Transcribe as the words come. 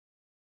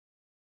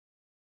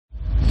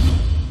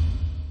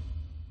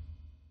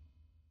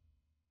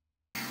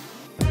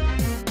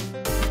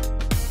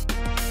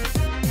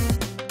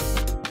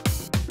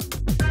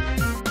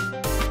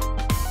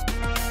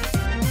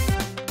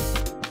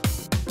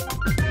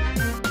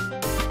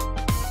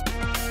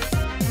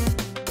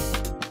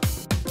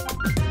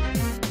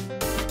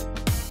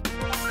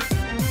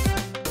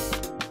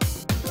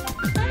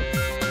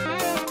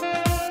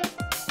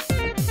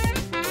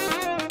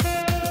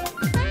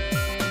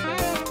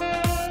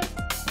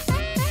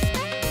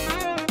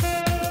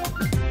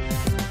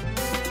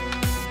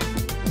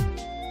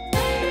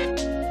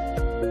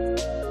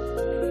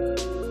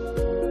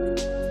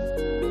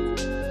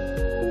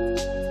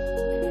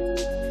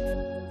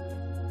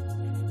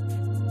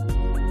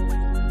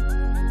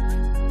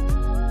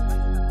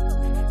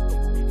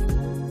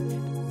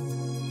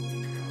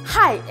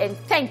Hi, and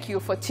thank you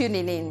for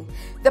tuning in.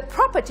 The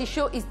Property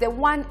Show is the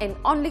one and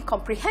only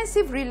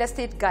comprehensive real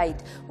estate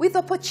guide with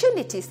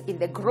opportunities in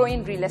the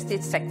growing real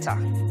estate sector.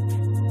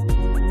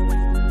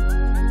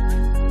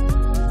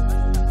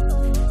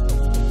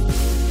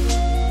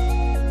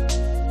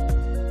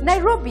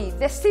 Nairobi,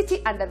 the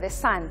city under the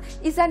sun,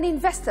 is an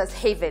investor's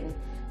haven.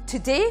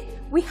 Today,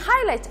 we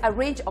highlight a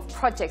range of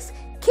projects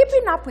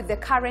keeping up with the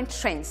current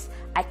trends.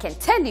 I can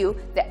tell you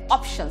the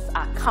options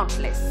are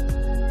countless.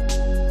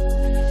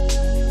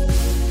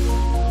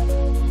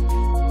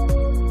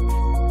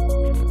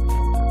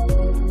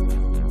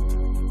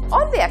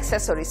 On the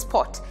accessory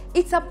spot,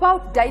 it's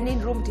about dining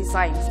room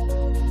designs.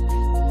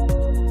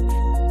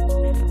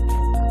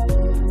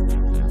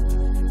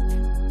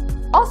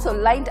 Also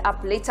lined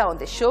up later on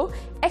the show,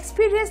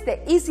 experience the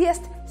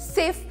easiest,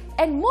 safe,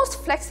 and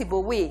most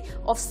flexible way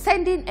of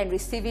sending and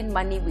receiving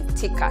money with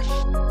T-Cash.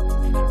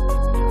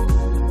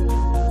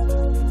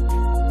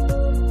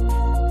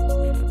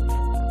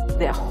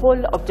 The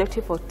whole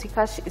objective of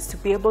T-Cash is to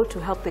be able to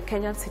help the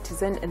Kenyan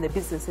citizen and the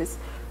businesses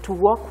to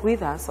work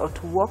with us or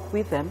to work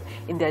with them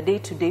in their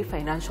day-to-day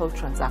financial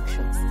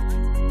transactions.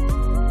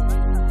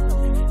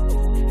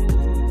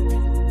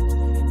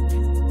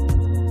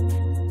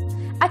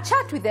 A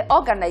chat with the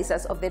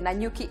organizers of the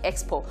Nanyuki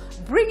Expo,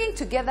 bringing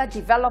together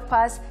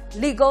developers,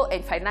 legal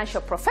and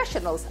financial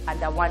professionals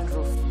under one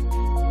roof.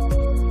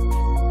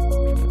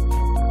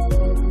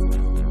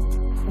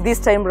 This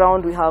time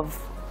round we have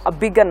a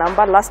bigger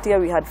number. Last year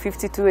we had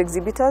 52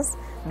 exhibitors.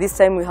 This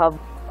time we have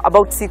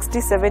about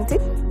 60, 70.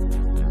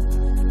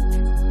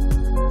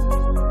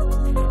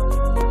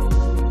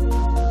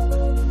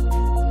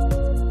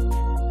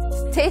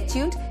 Stay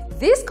tuned.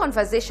 This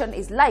conversation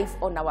is live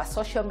on our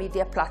social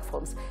media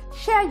platforms.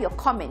 Share your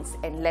comments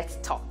and let's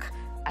talk.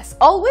 As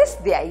always,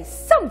 there is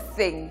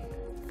something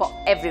for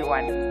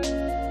everyone.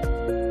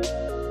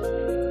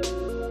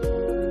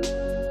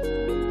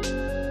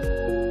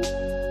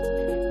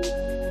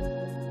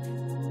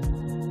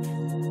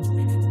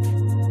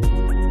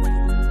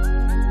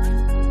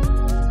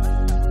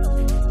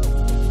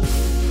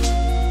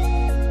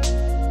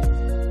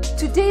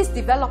 Today's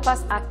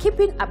developers are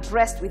keeping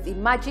abreast with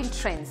emerging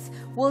trends.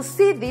 We'll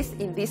see this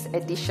in this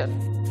edition.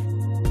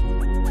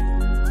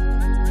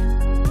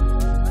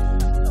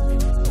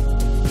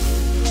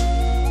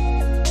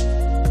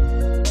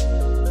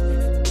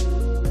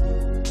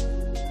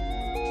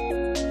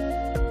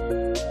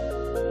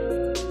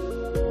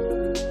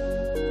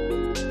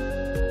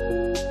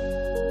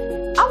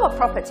 Our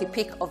property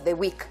pick of the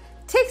week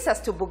takes us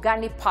to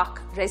Bugani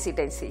Park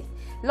Residency,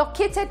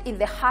 located in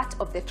the heart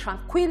of the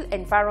tranquil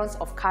environs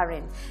of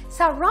Karen,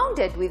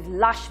 surrounded with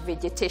lush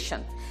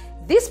vegetation.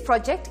 This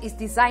project is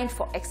designed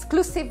for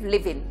exclusive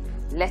living.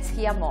 Let's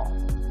hear more.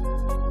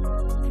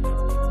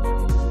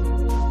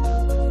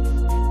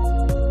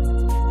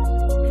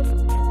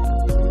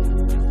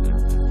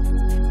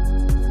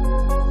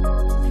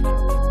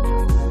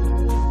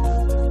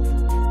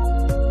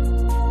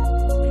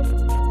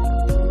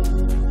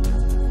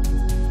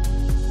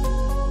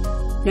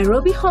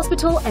 Nairobi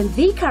Hospital and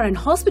the Karen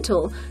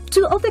Hospital,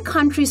 two of the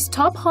country's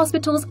top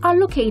hospitals, are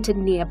located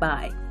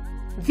nearby.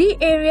 The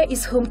area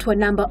is home to a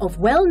number of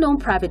well-known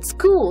private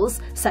schools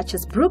such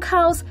as Brook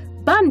House,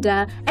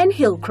 Banda, and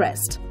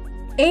Hillcrest.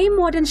 A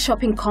modern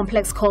shopping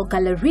complex called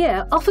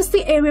Galleria offers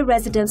the area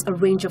residents a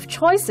range of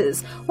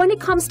choices when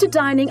it comes to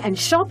dining and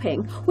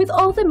shopping, with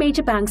all the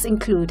major banks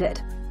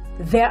included.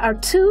 There are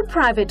two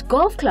private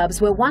golf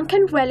clubs where one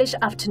can relish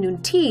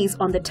afternoon teas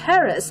on the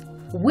terrace,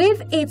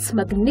 with its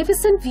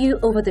magnificent view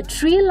over the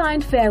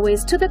tree-lined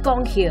fairways to the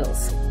Gong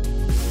Hills.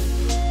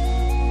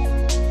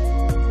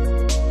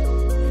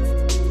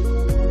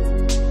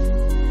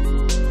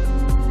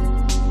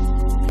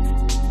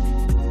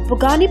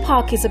 Bugani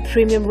Park is a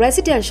premium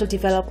residential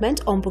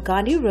development on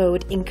Bugani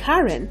Road in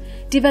Karen,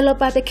 developed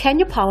by the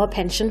Kenya Power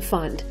Pension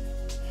Fund.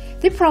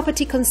 The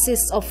property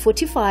consists of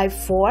 45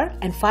 4-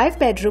 and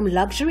 5-bedroom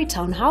luxury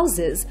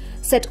townhouses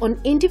set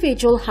on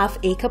individual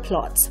half-acre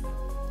plots.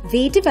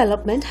 The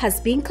development has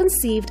been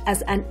conceived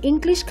as an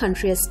English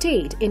country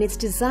estate in its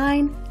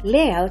design,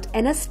 layout,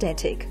 and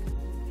aesthetic.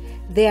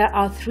 There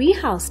are 3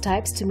 house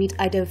types to meet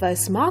a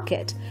diverse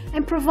market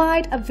and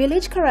provide a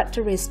village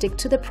characteristic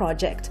to the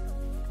project.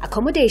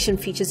 Accommodation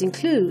features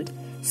include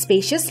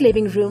spacious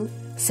living room,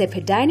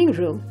 separate dining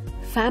room,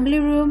 family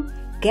room,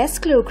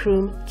 guest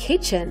cloakroom,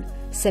 kitchen,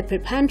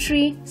 separate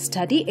pantry,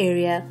 study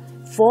area,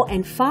 4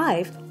 and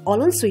 5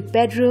 all-en-suite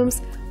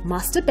bedrooms,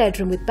 master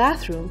bedroom with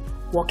bathroom,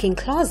 walk-in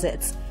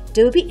closets,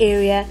 Dobie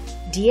area,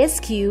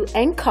 DSQ,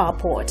 and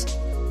carport.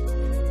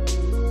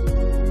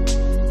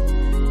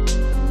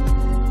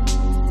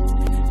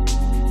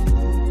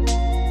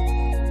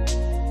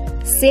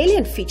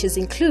 Salient features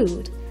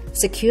include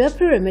secure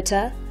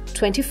perimeter,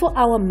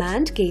 24-hour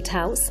manned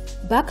gatehouse,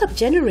 backup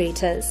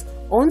generators,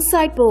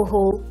 on-site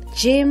borehole,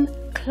 gym,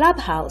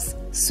 clubhouse,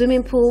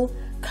 swimming pool,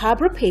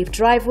 Cabra-paved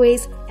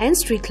driveways, and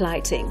street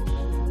lighting.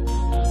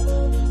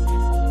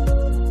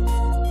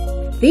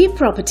 The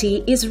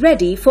property is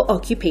ready for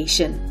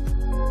occupation.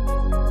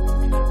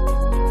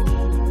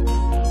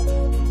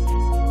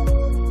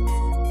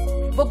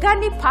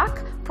 Bugani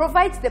Park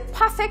provides the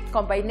perfect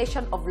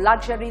combination of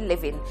luxury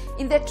living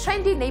in the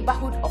trendy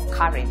neighborhood of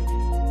Karen.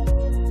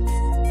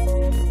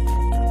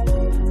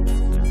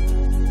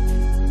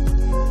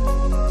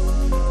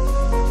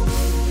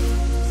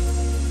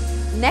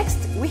 Next,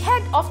 we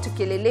head off to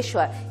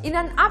Kileleshwa in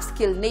an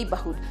upscale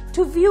neighborhood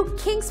to view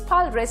King's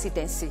Pearl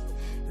Residency.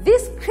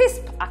 This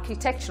crisp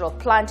architectural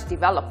planned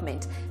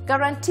development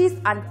guarantees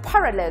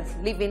unparalleled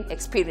living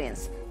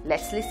experience.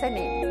 Let's listen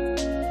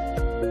in.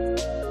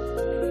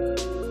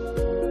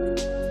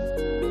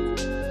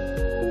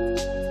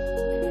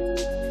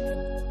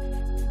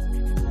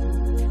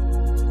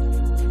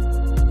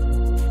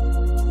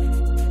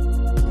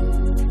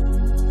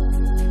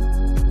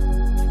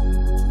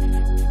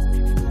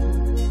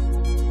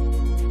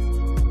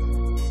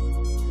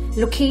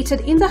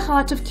 Located in the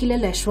heart of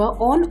Kileleshwa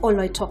on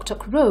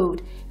Oloitoktok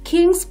Road,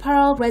 King's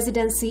Pearl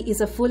Residency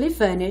is a fully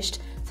furnished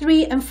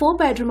 3- and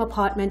 4-bedroom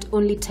apartment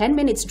only 10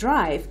 minutes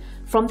drive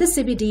from the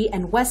CBD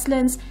and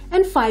Westlands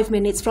and 5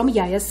 minutes from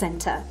Yaya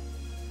Center.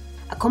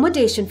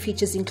 Accommodation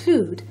features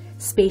include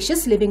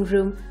spacious living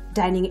room,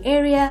 dining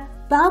area,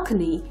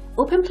 balcony,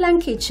 open-plan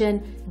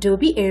kitchen,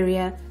 Dobby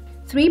area,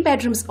 3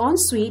 bedrooms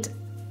ensuite,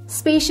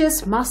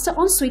 spacious master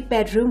ensuite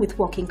bedroom with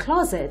walk-in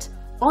closet,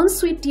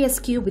 ensuite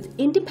DSQ with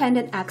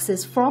independent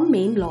access from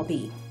main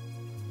lobby.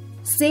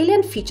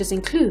 Salient features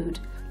include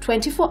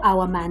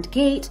 24-hour manned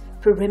gate,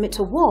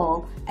 perimeter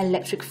wall,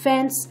 electric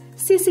fence,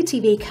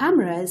 CCTV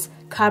cameras,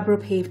 Cabro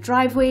paved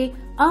driveway,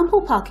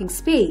 ample parking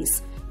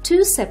space,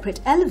 2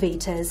 separate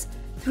elevators,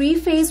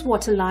 3-phase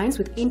water lines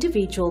with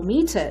individual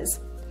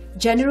meters,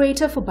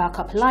 generator for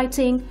backup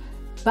lighting,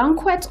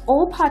 banquet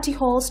or party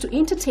halls to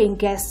entertain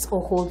guests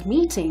or hold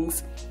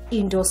meetings,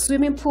 indoor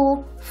swimming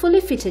pool,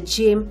 fully fitted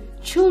gym,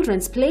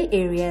 children's play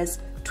areas,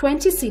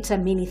 20-seater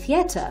mini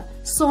theater,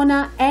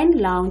 sauna and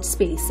lounge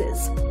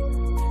spaces.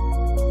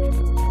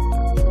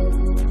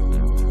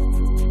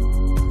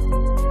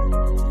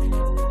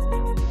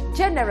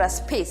 Generous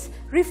space,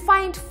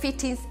 refined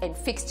fittings and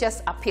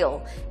fixtures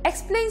appeal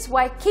explains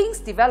why King's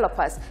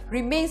Developers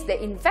remains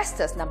the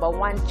investors'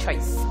 #1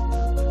 choice.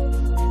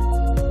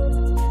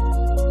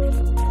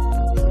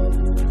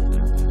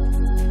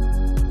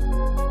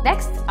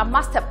 Next, a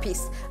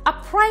masterpiece, a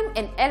prime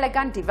and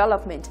elegant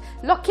development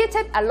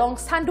located along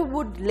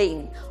Sandalwood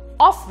Lane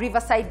off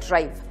Riverside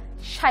Drive,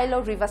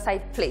 Shiloh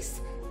Riverside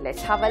Place.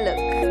 Let's have a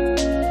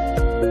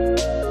look.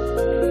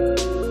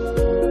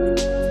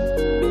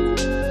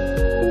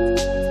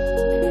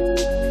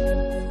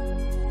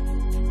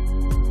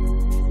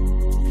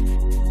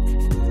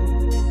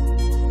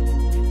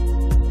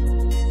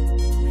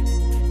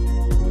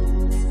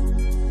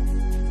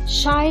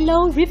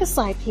 Shiloh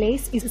Riverside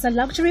Place is a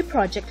luxury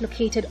project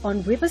located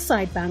on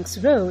Riverside Banks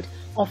Road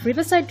off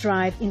Riverside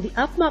Drive in the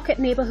upmarket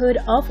neighborhood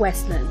of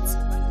Westlands.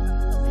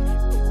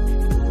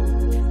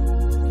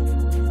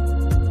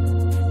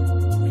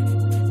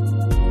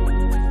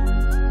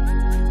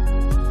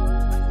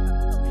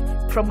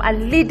 From a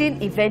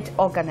leading event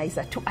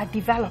organizer to a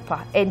developer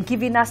and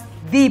giving us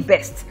the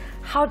best,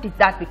 how did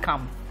that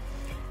become?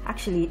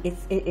 Actually,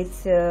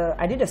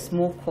 I did a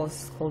small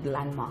course called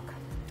Landmark,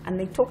 and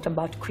they talked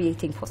about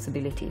creating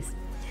possibilities.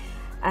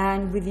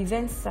 And with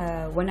events,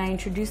 when I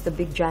introduced the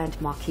big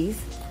giant marquees,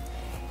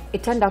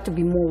 it turned out to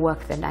be more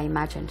work than I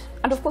imagined.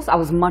 And of course, I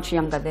was much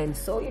younger then,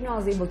 so I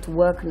was able to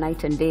work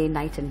night and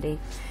day.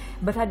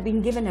 But I'd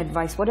been given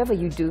advice, whatever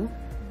you do,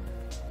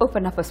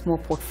 open up a small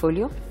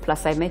portfolio.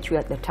 Plus, I met you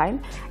at the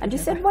time, and you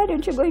said, why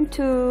don't you go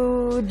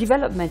into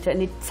development?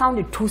 And it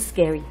sounded too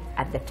scary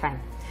at the time.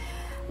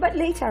 But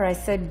later I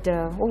said,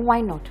 well, why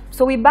not?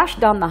 So we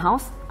bashed down the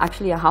house,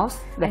 actually a house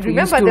that we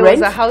used to rent. Remember there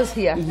was a house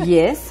here.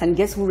 Yes, and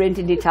guess who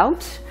rented it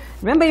out?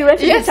 Remember you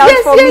rented it out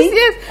for me?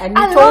 Yes, and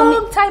you a told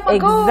long me, time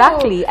ago.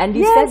 Exactly, and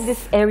you said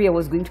this area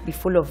was going to be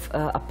full of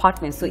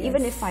apartments. So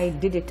even if I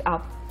did it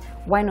up,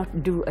 why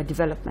not do a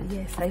development?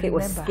 Yes, I it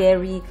was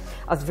scary.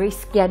 I was very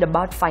scared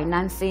about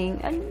financing,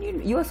 and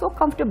you were so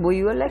comfortable.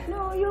 You were like,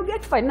 no, you'll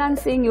get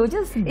financing. You'll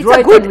just draw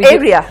it's a good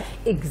area.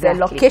 Exactly.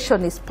 The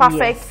location is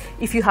perfect. Yes.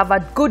 If you have a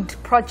good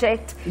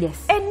project.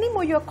 Yes. And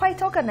Nimo, you're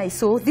quite organized,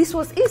 so this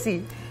was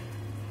easy.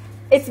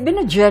 It's been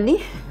a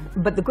journey,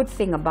 but the good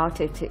thing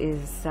about it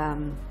is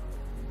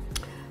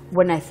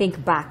when I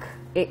think back,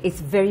 it's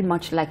very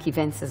much like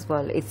events as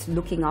well. It's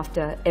looking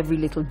after every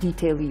little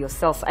detail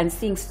yourself and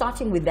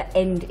starting with the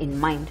end in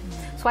mind.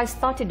 So I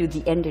started with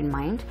the end in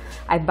mind.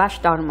 I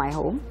bashed down my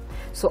home.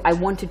 So I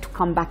wanted to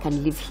come back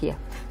and live here.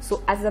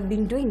 So as I've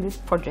been doing this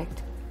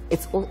project,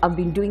 I've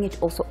been doing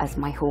it also as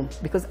my home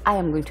because I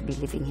am going to be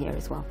living here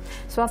as well.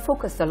 So I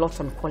focused a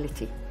lot on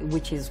quality,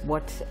 which is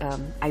what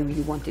I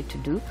really wanted to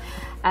do,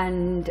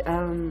 and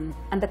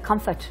the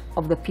comfort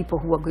of the people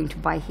who are going to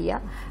buy here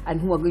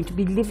and who are going to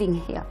be living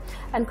here.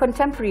 And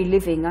contemporary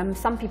living,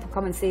 some people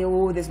come and say,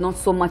 oh, there's not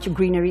so much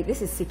greenery.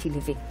 This is city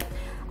living.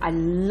 I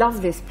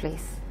love this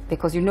place.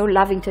 because you know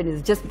Lavington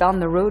is just down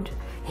the road,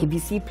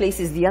 ABC Place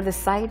is the other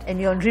side. And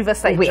you're on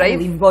Riverside Drive.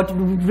 We've got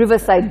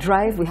Riverside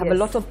Drive. We have a Yes.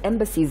 lot of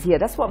embassies here.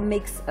 That's what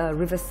makes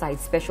Riverside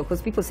special,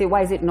 because people say,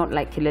 why is it not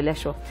like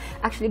Kileleshwa?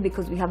 Actually,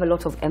 because we have a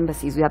lot of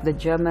embassies. We have the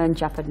German,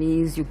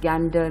 Japanese,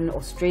 Ugandan,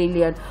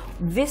 Australian.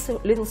 This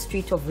little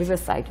street of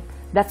Riverside,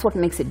 that's what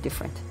makes it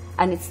different.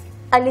 And it's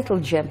a little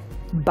gem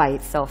by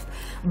itself.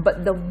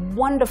 But the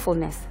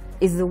wonderfulness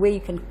is the way you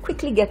can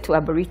quickly get to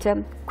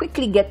Arboretum,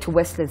 quickly get to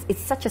Westlands.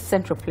 It's such a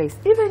central place.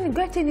 Even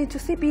getting into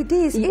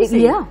CBD is easy.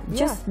 Yeah,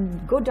 just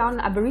go down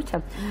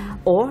Arboretum.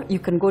 Or you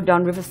can go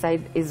down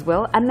Riverside as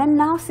well. And then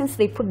now, since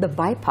they put the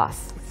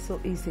bypass, It's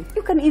so easy.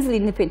 you can easily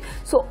nip in.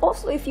 So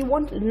also, if you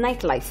want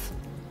nightlife,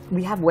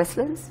 we have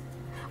Westlands,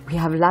 we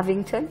have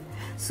Lavington.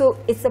 So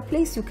it's a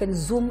place you can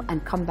zoom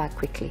and come back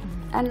quickly.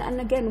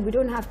 And again, we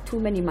don't have too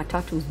many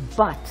matatus,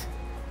 but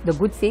the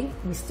good thing,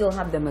 we still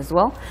have them as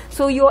well.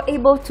 So you're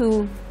able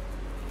to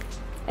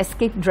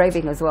escape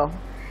driving as well.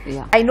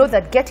 Yeah. I know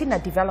that getting a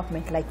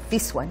development like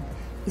this one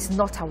is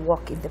not a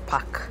walk in the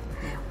park.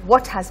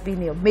 What has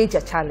been your major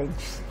challenge?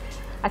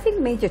 I think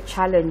major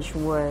challenge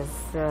was,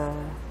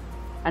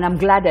 and I'm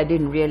glad I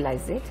didn't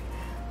realize it,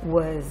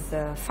 was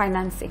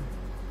financing.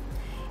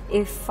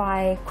 If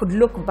I could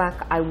look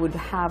back, I would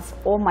have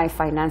all my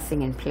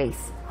financing in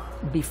place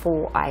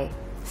before I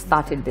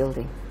started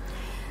building.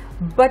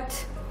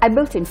 But I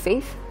built in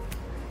faith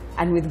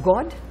and with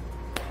God.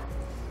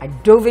 I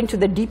dove into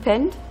the deep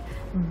end,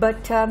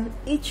 but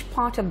each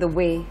part of the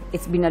way,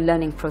 it's been a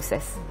learning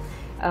process.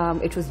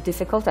 It was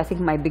difficult. I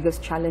think my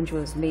biggest challenge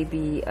was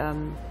maybe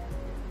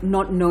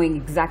not knowing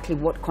exactly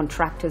what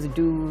contractors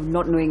do,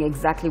 not knowing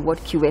exactly what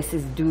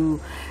QSs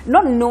do,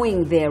 not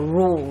knowing their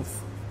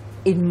roles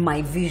in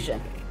my vision.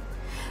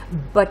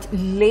 But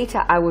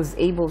later I was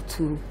able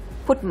to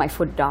put my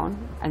foot down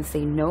and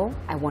say, no,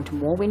 I want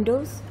more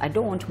windows. I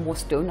don't want more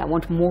stone. I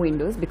want more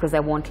windows because I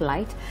want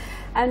light.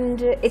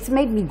 And it's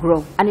made me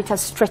grow, and it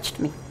has stretched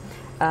me.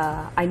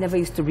 I never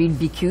used to read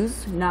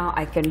BQs. Now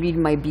I can read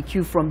my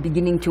BQ from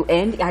beginning to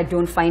end. I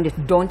don't find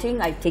it daunting.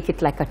 I take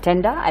it like a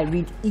tender. I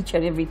read each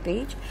and every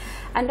page.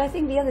 And I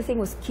think the other thing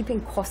was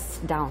keeping costs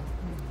down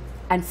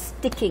and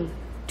sticking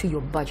to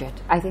your budget.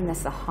 I think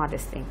that's the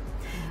hardest thing.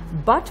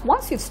 But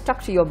once you've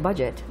stuck to your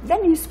budget,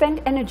 then you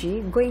spend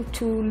energy going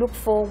to look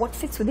for what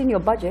fits within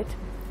your budget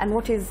and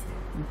what is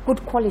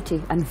good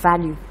quality and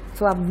value.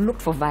 So I've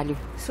looked for value.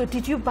 So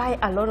did you buy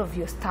a lot of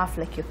your stuff,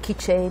 like your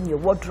kitchen, your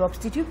wardrobes?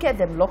 Did you get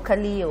them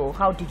locally, or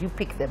how did you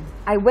pick them?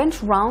 I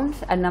went round,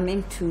 and I'm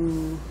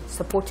into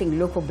supporting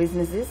local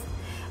businesses.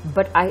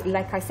 But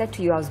like I said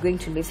to you, I was going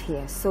to live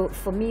here. So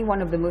for me, one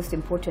of the most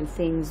important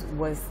things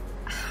was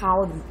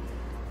how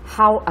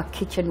a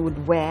kitchen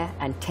would wear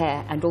and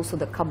tear, and also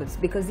the cupboards,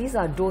 because these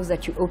are doors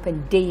that you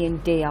open day in,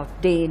 day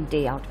out, day in,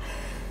 day out.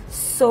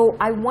 So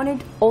I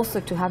wanted also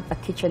to have a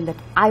kitchen that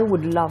I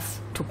would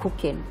love to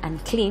cook in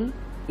and clean,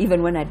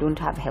 even when I don't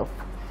have help.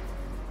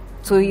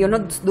 So you're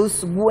not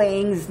those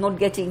wings not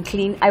getting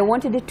clean. I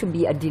wanted it to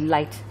be a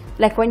delight.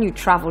 Like when you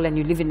travel and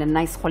you live in a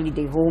nice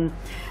holiday home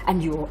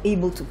and you're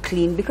able to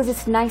clean, because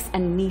it's nice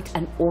and neat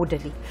and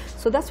orderly.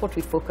 So that's what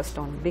we focused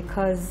on,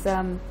 because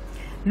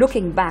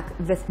looking back,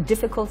 the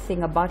difficult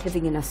thing about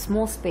living in a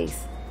small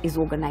space is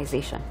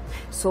organization.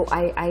 So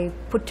I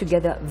put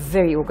together a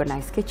very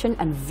organized kitchen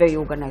and very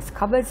organized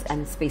cupboards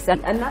and space.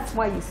 And that's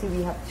why you see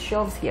we have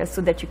shelves here, so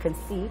that you can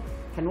see, you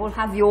can all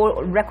have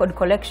your record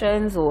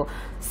collections or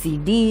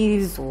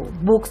CDs or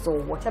books or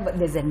whatever.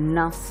 There's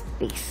enough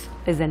space.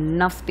 There's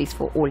enough space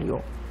for all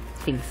your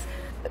things.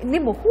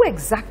 Nimo, who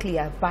exactly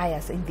are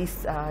buyers in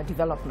this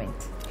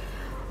development?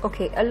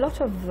 Okay, a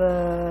lot of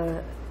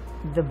the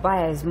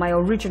buyers, my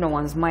original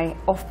ones, my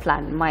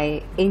off-plan,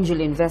 my angel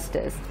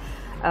investors,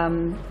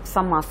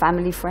 some are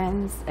family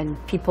friends and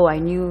people I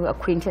knew,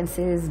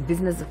 acquaintances,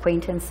 business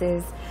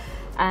acquaintances,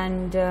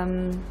 and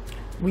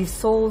we've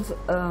sold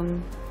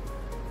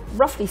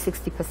roughly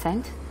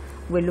 60%.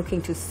 We're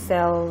looking to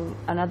sell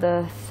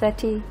another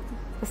 30%,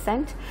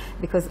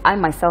 because I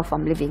myself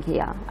am living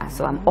here,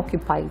 so I'm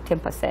occupying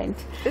 10%,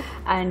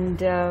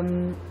 and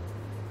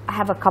I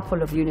have a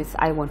couple of units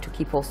I want to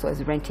keep also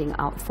as renting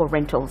out for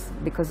rentals,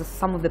 because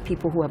some of the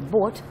people who have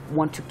bought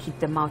want to keep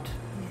them out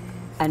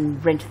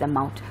and rent them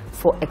out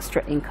for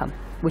extra income,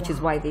 which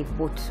is why they've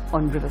bought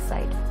on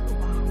Riverside.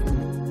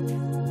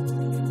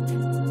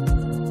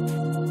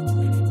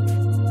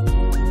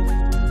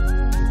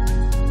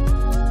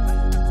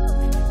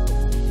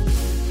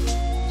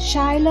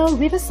 Shiloh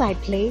Riverside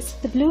Place,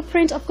 the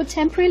blueprint of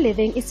contemporary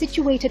living, is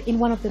situated in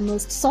one of the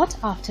most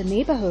sought-after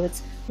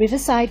neighborhoods,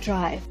 Riverside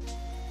Drive.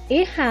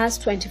 It has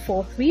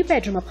 24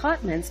 three-bedroom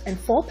apartments and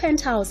 4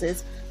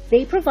 penthouses.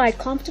 They provide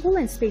comfortable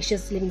and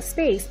spacious living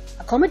space.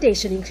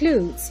 Accommodation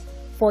includes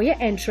foyer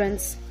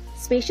entrance,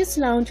 spacious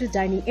lounge with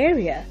dining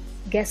area,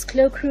 guest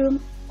cloakroom,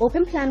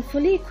 open-plan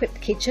fully equipped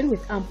kitchen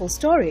with ample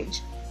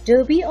storage,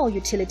 dobe or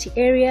utility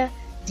area,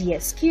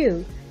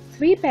 DSQ,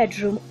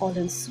 3-bedroom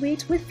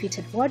all-en-suite with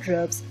fitted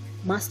wardrobes.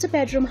 Master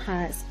bedroom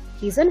has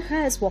his and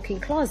hers walk-in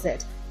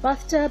closet,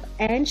 bathtub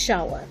and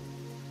shower.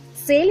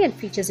 Salient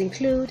features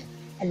include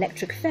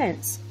electric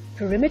fence,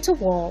 perimeter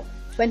wall,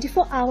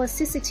 24-hour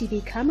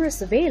CCTV camera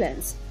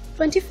surveillance,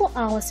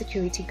 24-hour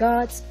security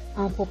guards,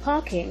 ample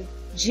parking,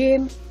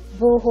 gym,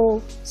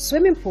 borehole,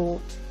 swimming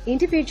pool,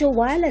 individual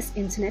wireless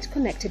internet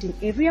connected in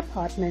every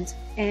apartment,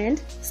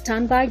 and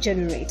standby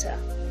generator.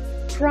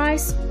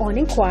 Price on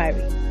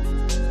inquiry.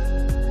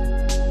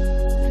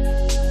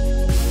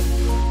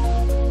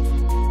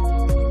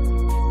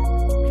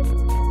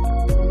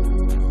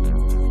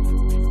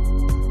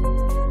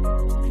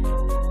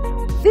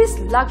 These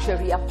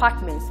luxury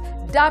apartments,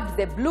 dubbed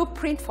the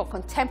blueprint for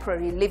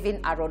contemporary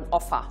living, are on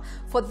offer.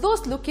 For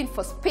those looking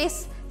for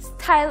space,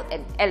 style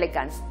and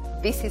elegance,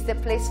 this is the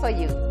place for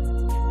you.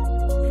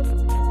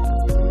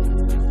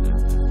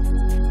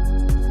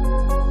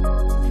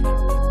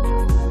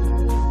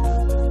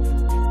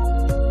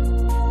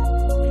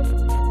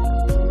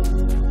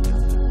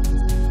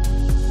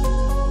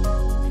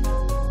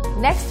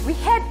 Next, we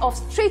head off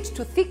straight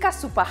to Thika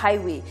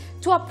Superhighway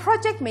to a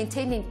project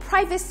maintaining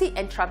privacy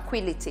and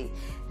tranquility.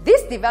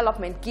 This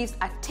development gives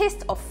a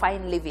taste of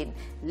fine living.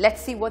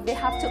 Let's see what they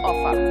have to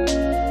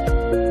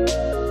offer.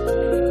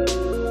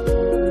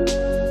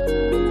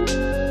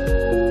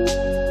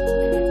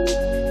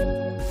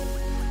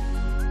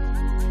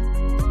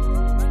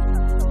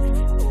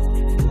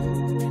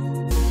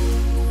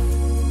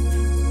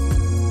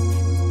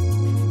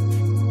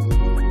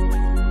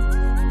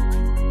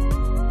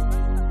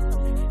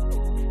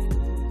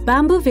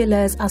 Bamboo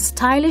villas are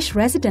stylish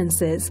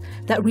residences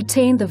that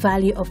retain the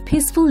value of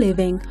peaceful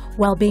living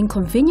while being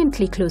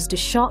conveniently close to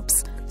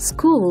shops,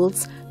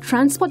 schools,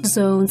 transport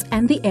zones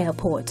and the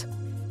airport.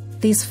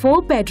 These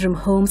 4-bedroom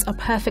homes are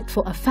perfect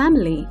for a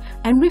family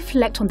and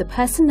reflect on the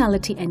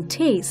personality and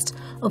taste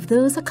of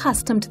those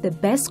accustomed to the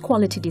best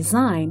quality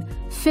design,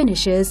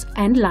 finishes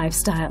and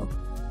lifestyle.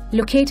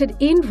 Located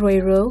in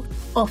Roiro,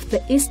 off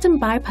the Eastern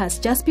Bypass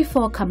just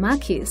before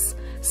Kamakis,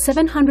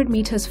 700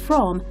 meters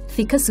from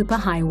Thika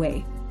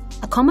Superhighway.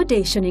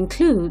 Accommodation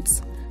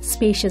includes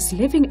spacious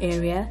living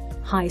area,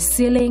 high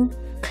ceiling,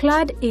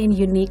 clad in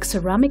unique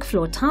ceramic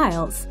floor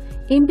tiles,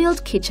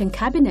 inbuilt kitchen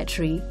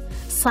cabinetry,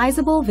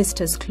 sizable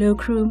visitors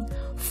cloakroom,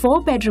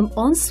 4-bedroom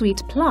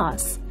ensuite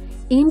plus,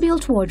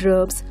 inbuilt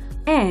wardrobes,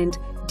 and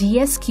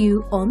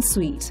DSQ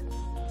ensuite.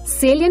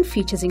 Salient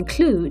features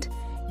include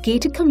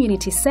gated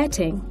community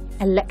setting,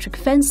 electric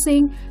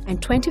fencing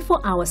and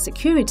 24-hour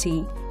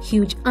security,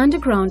 huge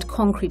underground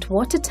concrete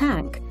water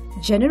tank,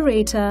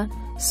 generator,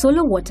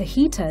 solar water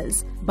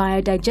heaters,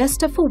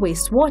 biodigester for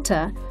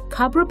wastewater,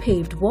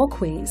 Cabro-paved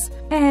walkways,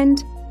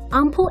 and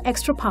ample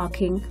extra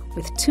parking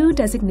with 2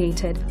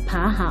 designated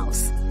per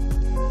house.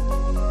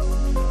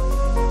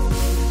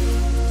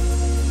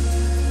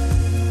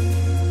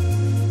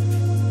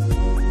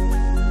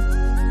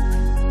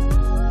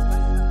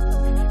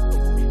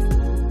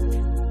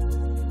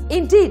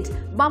 Indeed,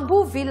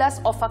 Bamboo Villas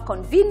offer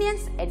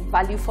convenience and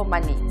value for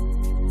money.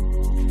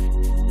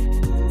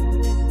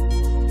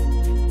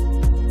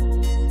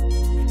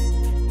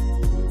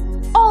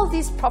 All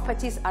these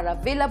properties are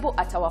available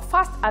at our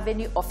First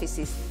Avenue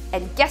offices,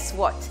 and guess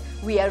what?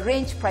 We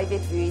arrange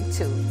private viewing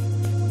too.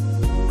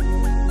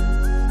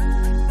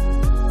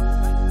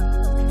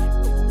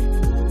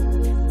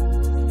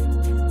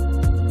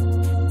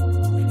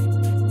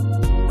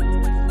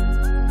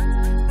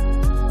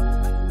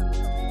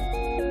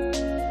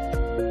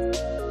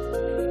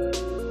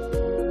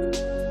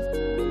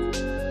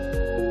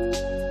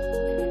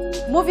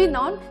 Moving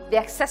on, the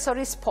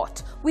accessory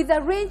spot with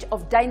a range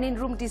of dining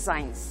room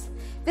designs.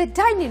 The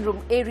dining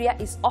room area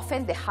is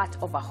often the heart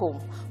of a home,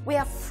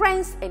 where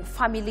friends and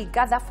family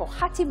gather for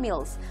hearty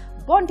meals,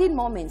 bonding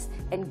moments,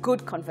 and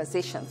good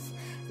conversations.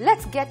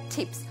 Let's get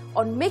tips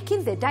on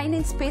making the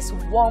dining space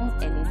warm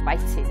and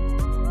inviting.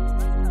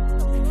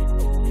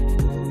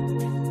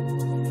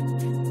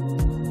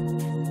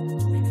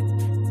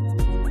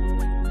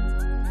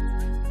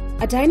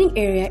 A dining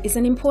area is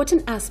an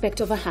important aspect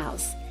of a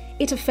house.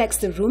 It affects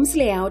the room's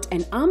layout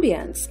and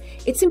ambience.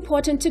 It's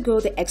important to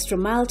go the extra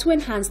mile to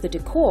enhance the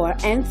decor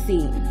and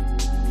theme.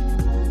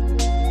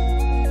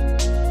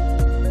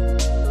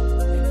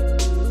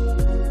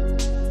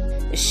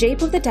 The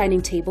shape of the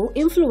dining table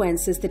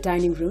influences the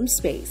dining room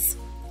space.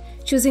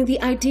 Choosing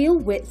the ideal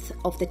width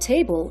of the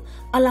table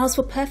allows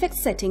for perfect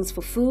settings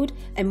for food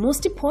and,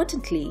 most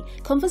importantly,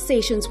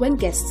 conversations when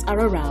guests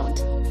are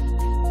around.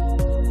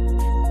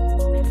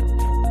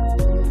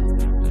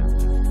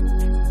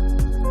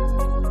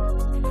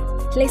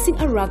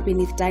 Placing a rug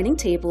beneath dining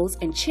tables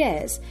and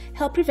chairs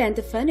help prevent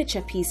the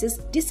furniture pieces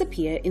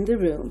disappear in the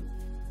room.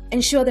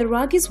 Ensure the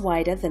rug is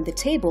wider than the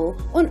table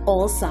on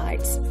all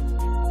sides.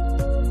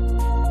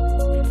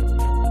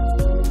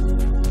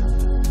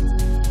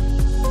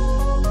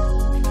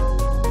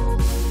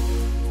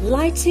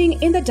 Lighting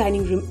in the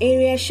dining room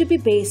area should be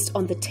based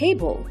on the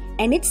table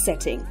and its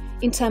setting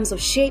in terms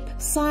of shape,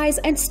 size,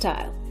 and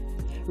style.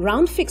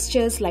 Round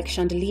fixtures like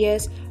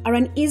chandeliers are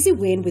an easy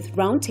win with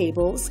round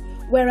tables,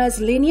 whereas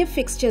linear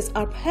fixtures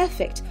are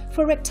perfect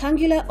for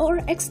rectangular or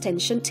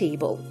extension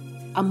table.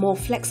 A more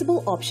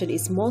flexible option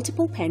is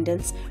multiple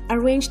pendants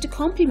arranged to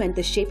complement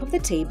the shape of the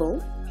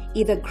table,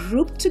 either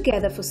grouped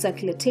together for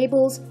circular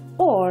tables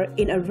or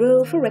in a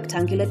row for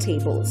rectangular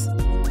tables.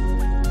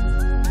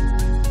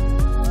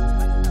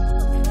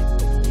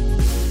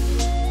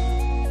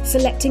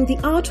 Selecting the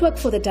artwork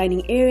for the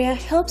dining area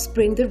helps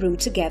bring the room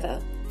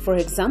together. For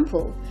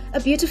example, a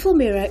beautiful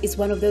mirror is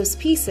one of those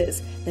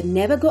pieces that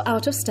never go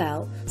out of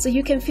style, so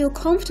you can feel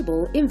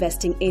comfortable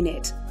investing in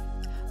it.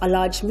 A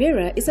large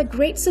mirror is a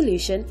great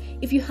solution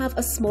if you have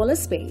a smaller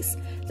space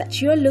that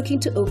you are looking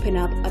to open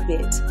up a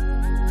bit.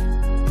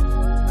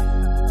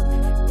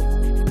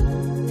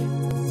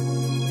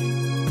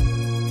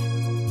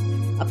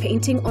 A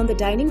painting on the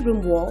dining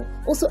room wall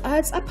also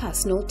adds a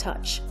personal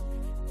touch.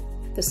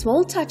 The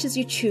small touches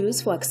you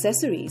choose for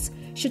accessories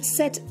should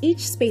set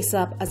each space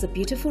up as a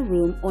beautiful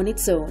room on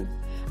its own,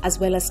 as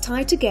well as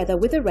tie together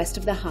with the rest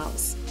of the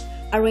house.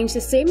 Arrange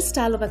the same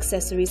style of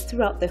accessories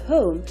throughout the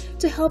home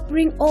to help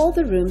bring all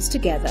the rooms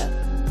together.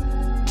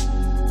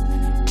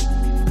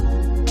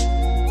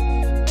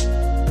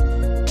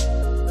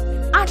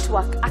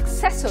 Artwork,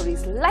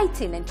 accessories,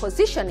 lighting and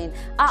positioning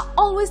are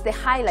always the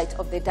highlight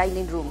of the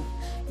dining room.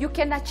 You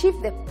can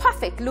achieve the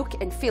perfect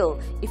look and feel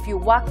if you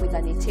work with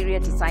an interior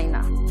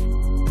designer.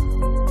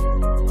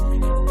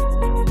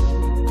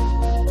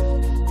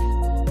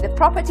 The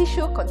Property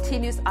Show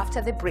continues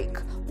after the break.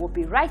 We'll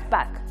be right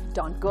back.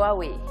 Don't go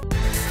away.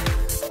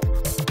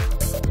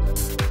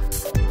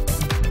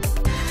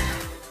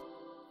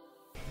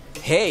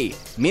 Hey,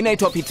 mi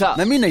naitwa Peter.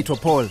 Na mi naitwa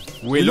Paul.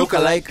 We look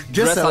alike,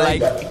 dress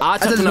alike,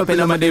 hata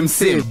tunapenda madem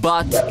same.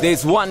 But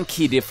there's one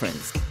key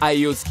difference. I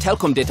use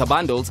Telkom data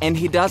bundles and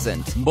he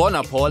doesn't.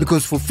 Mbona, Paul?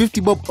 Because for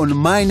 50 bob on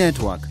my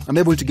network, I'm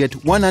able to get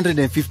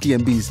 150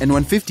 MBs and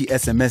 150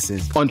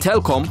 SMSs. On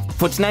Telkom,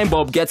 49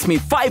 bob gets me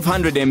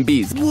 500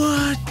 MBs.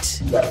 What?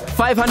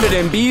 500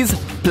 MBs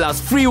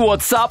plus free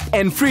WhatsApp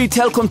and free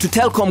Telkom to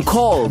Telkom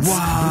calls.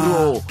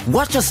 Wow. Bro,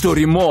 watch a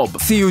story mob.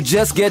 See, you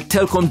just get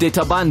Telkom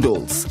data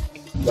bundles.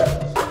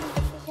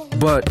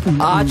 But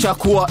Acha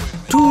kuwa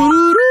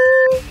tururu.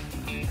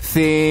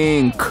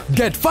 Think.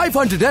 Get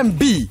 500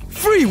 MB,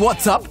 free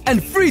WhatsApp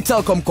and free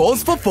Telkom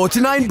calls for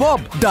 49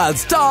 bob. Dial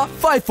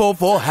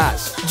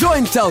 *544#.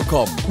 Join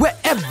Telkom, where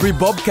every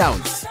bob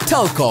counts.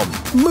 Telkom,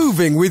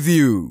 moving with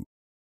you.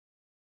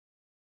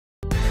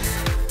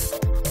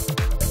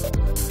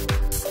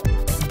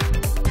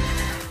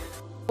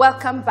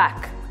 Welcome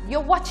back.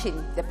 You're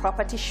watching The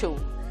Property Show.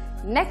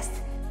 Next,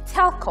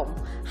 Telkom.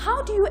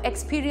 How do you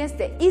experience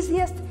the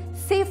easiest,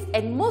 safe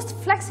and most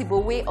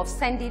flexible way of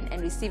sending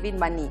and receiving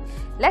money?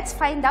 Let's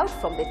find out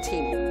from the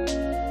team.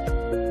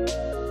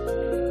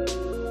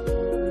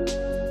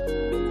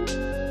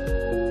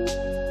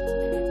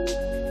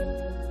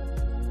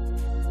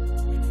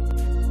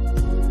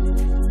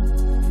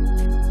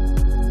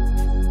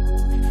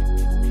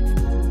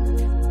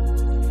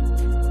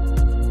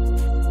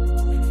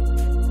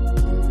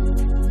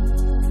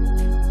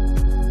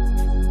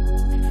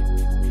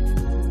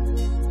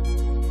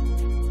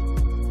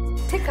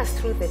 Take us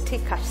through the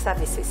T-Cash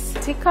services.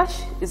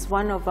 T-Cash is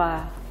one of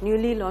our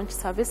newly launched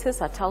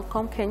services at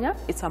Telkom Kenya.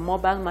 It's a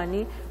mobile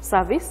money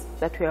service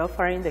that we're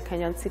offering the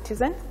Kenyan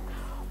citizen.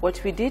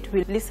 What we did,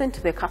 we listened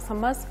to the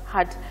customers,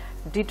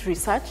 did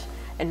research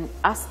and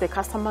asked the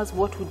customers,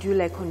 what would you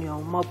like on your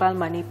mobile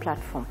money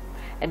platform?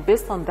 And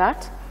based on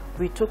that,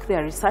 we took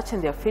their research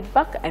and their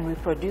feedback and we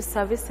produced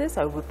services,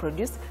 or we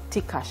produced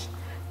T-Cash.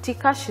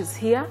 T-Cash is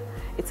here.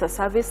 It's a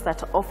service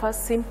that offers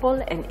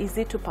simple and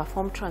easy to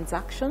perform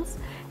transactions,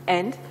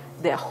 and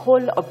the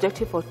whole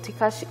objective of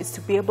T-Cash is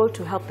to be able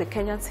to help the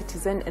Kenyan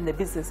citizen and the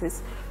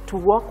businesses to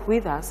work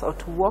with us or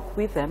to work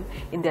with them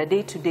in their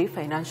day-to-day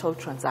financial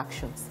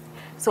transactions.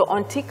 So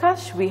on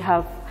T-Cash, we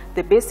have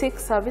the basic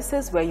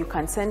services where you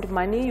can send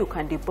money, you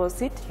can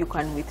deposit, you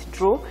can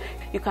withdraw.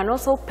 You can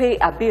also pay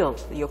a bill,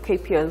 your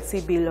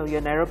KPLC bill or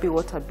your Nairobi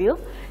water bill.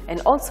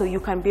 And also you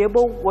can be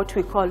able, what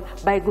we call,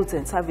 buy goods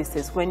and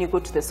services. When you go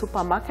to the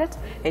supermarket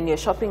and you're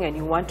shopping and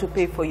you want to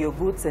pay for your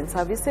goods and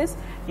services,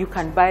 you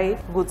can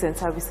buy goods and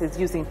services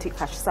using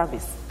T-Cash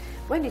service.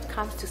 When it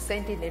comes to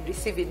sending and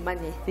receiving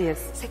money,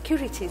 yes,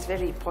 security is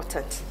very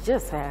important.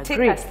 Yes, I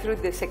agree. Take us through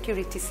the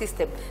security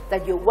system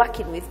that you're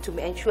working with to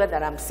ensure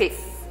that I'm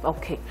safe.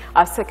 Okay.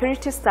 Our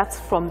security starts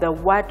from the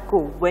word go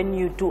when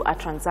you do a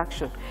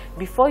transaction.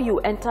 Before you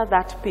enter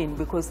that PIN,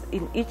 because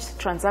in each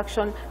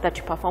transaction that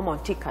you perform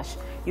on T-Cash,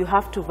 you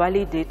have to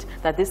validate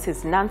that this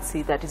is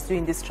Nancy that is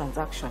doing this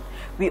transaction.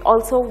 We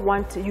also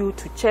want you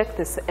to check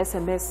this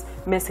SMS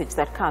message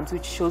that comes,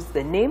 which shows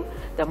the name,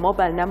 the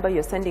mobile number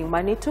you're sending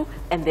money to,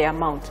 and the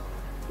amount.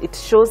 It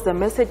shows the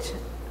message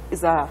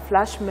is a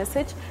flash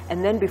message,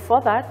 and then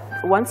before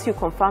that, once you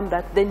confirm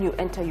that, then you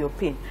enter your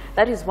PIN.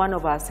 That is one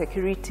of our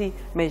security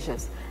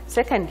measures.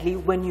 Secondly,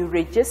 when you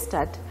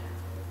registered,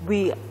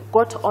 we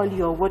got all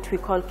your what we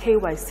call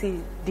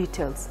KYC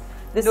details.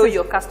 Know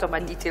your customer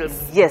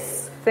details.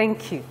 Yes,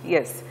 thank you,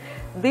 yes.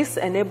 This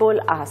enables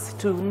us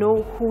to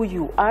know who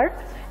you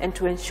are and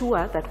to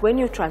ensure that when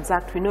you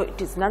transact, we know it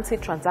is Nancy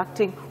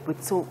transacting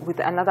with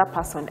another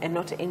person and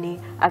not any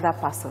other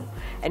person.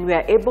 And we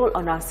are able,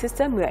 on our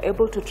system, we are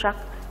able to track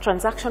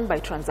transaction by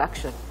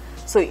transaction.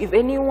 So if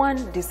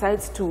anyone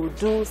decides to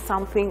do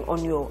something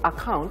on your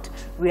account,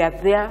 we are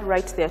there,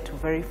 right there to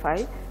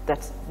verify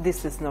that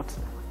this is not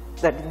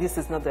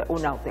the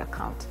owner of the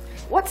account.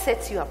 What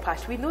sets you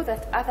apart? We know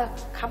that other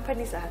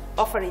companies are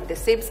offering the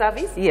same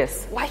service.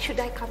 Yes. Why should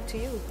I come to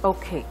you?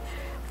 Okay.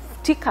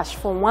 T-Cash,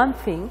 for one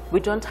thing, we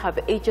don't have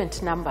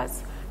agent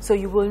numbers. So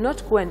you will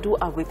not go and do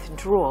a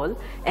withdrawal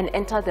and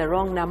enter the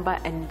wrong number,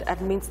 and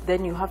that means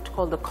then you have to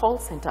call the call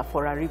center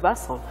for a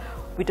reversal.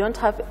 We don't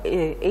have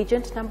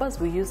agent numbers.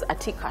 We use a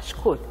T-Cash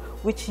code,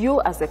 which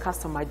you as a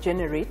customer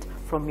generate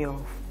from your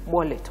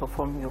wallet or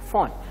from your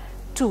phone.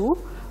 2,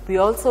 we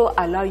also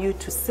allow you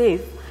to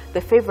save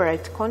the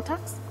favorite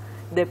contacts,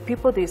 the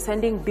people they're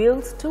sending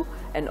bills to,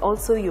 and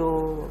also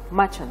your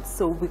merchants.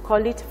 So we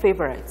call it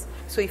favorites.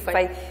 So if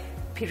I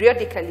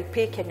periodically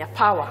pay Kenya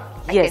Power,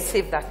 I can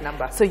save that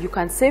number. So you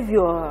can save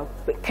your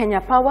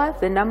Kenya Power,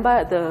 the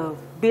number, the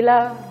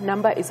biller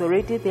number is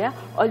already there.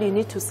 All you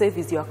need to save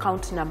is your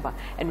account number.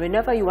 And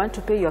whenever you want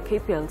to pay your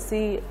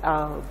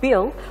KPLC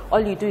bill, all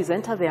you do is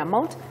enter the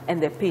amount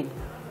and the PIN.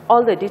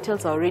 All the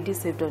details are already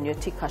saved on your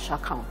T-Cash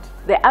account.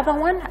 The other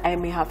one, I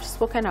may have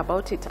spoken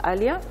about it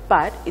earlier,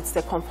 but it's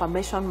the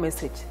confirmation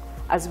message.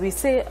 As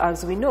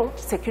we know,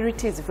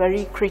 security is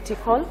very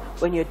critical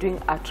when you're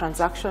doing a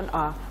transaction,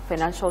 a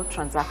financial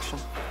transaction.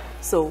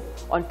 So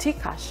on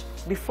T-Cash,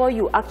 before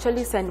you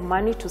actually send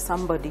money to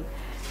somebody,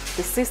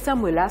 the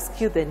system will ask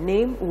you the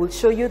name, will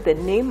show you the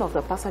name of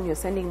the person you're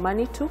sending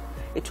money to,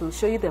 it will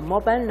show you the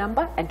mobile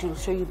number, and it will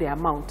show you the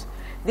amount.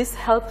 This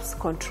helps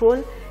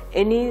control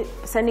any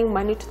sending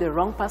money to the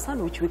wrong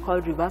person, which we call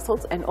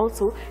reversals, and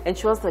also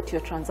ensures that your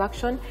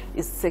transaction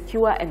is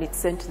secure and it's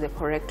sent to the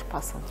correct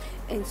person.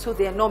 And so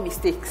there are no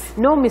mistakes?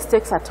 No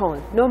mistakes at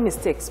all. No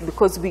mistakes,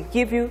 because we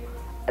give you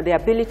the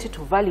ability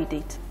to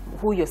validate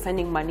who you're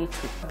sending money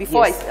to.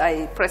 Before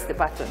I press the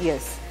button?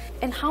 Yes.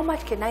 And how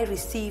much can I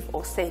receive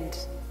or send?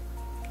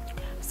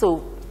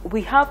 So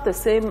we have the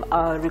same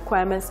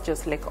requirements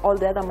just like all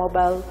the other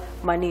mobile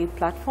money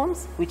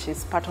platforms, which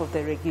is part of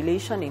the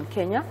regulation in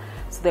Kenya.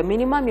 So the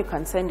minimum you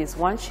can send is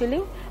 1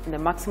 shilling, and the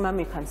maximum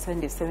you can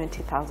send is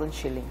 70,000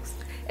 shillings.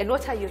 And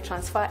what are your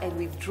transfer and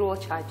withdrawal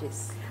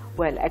charges?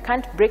 Well, I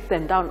can't break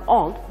them down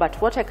all, but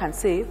what I can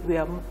say, we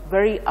are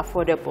very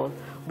affordable.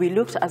 We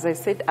looked, as I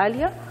said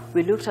earlier,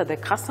 we looked at the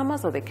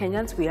customers or the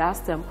Kenyans, we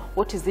asked them,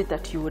 what is it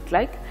that you would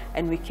like?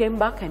 And we came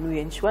back and we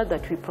ensured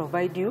that we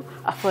provide you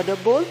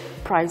affordable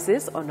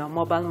prices on our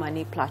mobile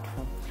money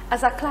platform.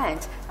 As a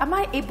client, am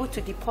I able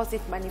to deposit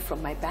money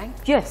from my bank?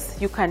 Yes,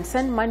 you can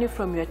send money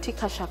from your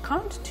T-Cash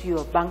account to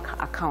your bank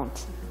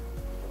account.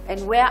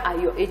 And where are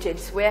your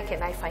agents? Where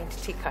can I find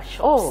T-Cash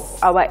shops? Oh,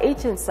 our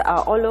agents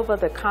are all over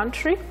the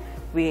country.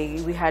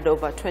 We had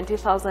over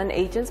 20,000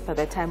 agents by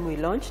the time we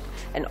launched,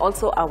 and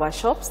also our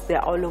shops,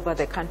 they're all over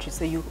the country.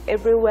 So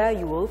everywhere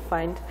you will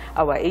find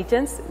our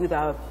agents with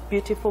our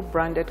beautiful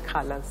branded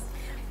colors.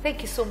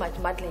 Thank you so much,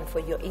 Madeleine, for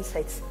your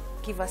insights.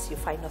 Give us your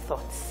final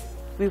thoughts.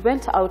 We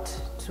went out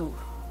to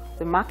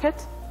the market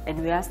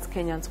and we asked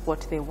Kenyans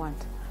what they want.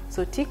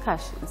 So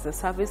T-Cash is a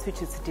service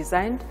which is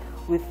designed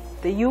with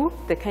the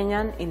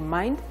Kenyan in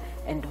mind,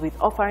 and with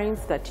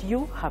offerings that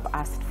you have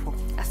asked for.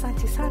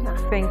 Asante sana.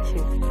 Thank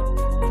you.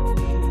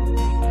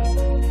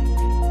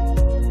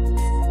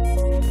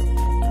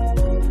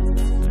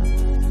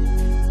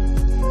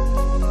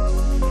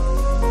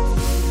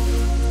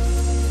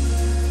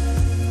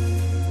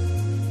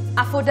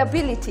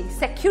 Affordability,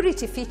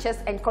 security features,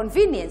 and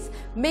convenience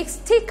makes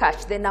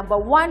T-Cash the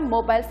 #1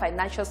 mobile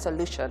financial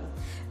solution.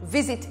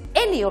 Visit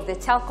any of the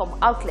Telkom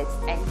outlets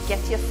and get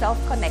yourself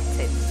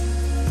connected.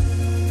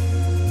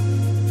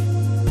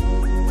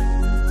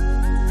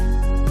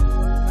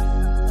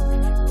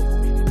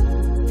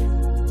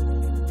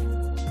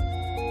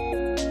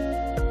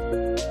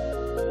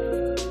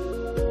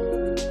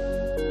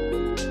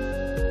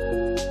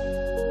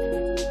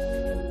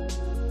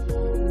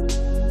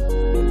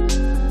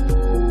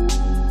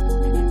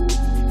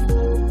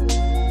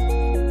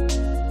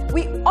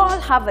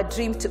 Have a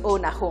dream to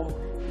own a home.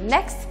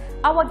 Next,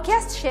 our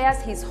guest shares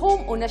his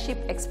home ownership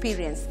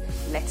experience.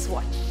 Let's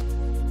watch.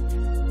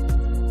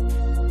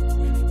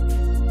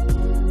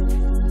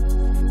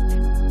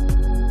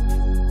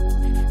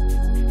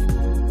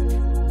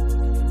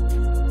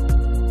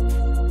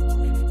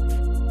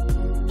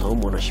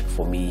 Home ownership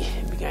for me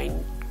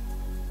began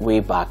way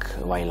back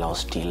while I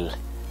was still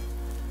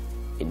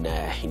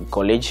in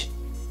college,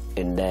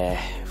 and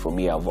for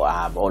me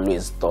I've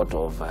always thought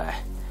of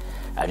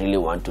I really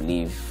want to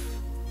live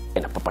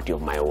in a property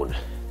of my own.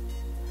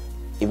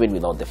 Even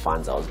without the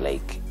funds, I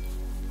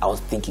was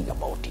thinking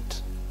about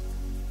it.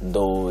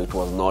 Though it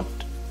was not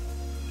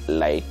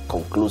like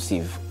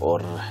conclusive, or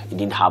it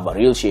didn't have a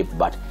real shape,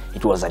 but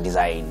it was a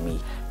desire in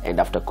me. And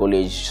after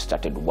college,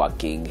 started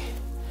working.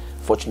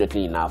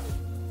 Fortunately enough,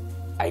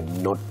 I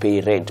did not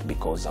pay rent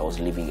because I was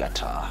living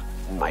at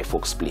my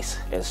folks' place.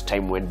 As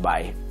time went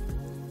by,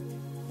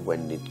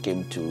 when it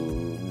came to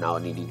now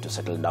needing to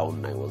settle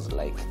down,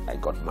 I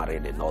got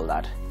married and all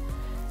that.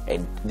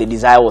 And the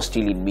desire was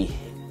still in me.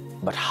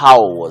 But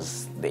how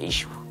was the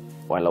issue?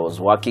 While I was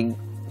working,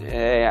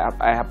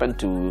 I happened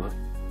to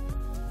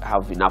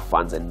have enough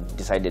funds and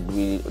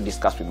we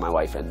discussed with my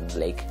wife and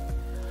like,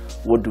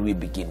 what do we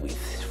begin with?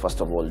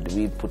 First of all, do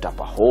we put up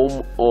a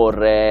home or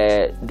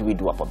do we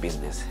do up a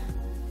business?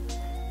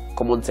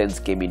 Common sense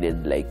came in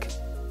and like,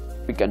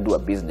 we can do a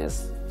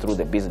business. Through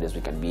the business,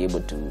 we can be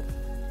able to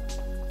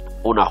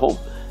own a home.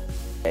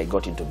 I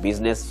got into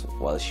business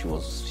while she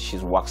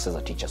works as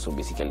a teacher, so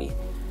basically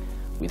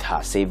with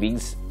her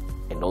savings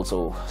and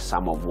also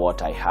some of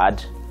what I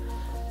had,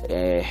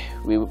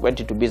 we went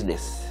into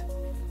business.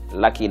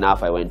 Lucky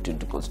enough, I went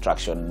into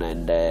construction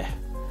and I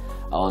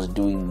was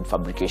doing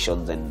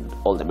fabrications and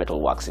all the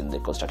metal works in the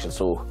construction.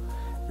 So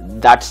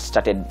that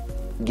started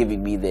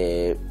giving me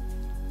the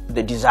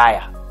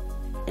desire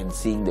and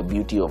seeing the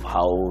beauty of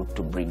how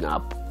to bring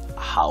up a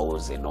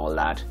house and all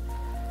that.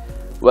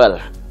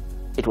 Well,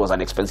 it was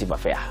an expensive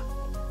affair.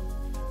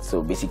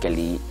 So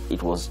basically,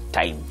 it was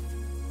time.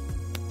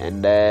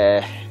 And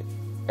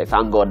I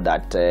thank God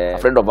that a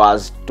friend of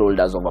ours told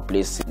us of a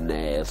place in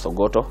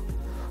Sogoto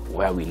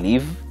where we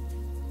live.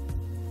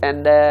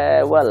 And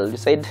well, we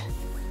said,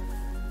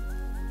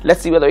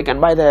 let's see whether we can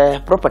buy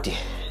the property.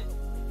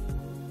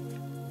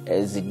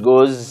 As it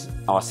goes,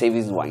 our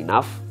savings were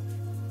enough,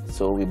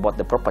 so we bought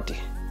the property.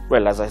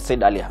 Well, as I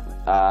said earlier,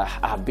 I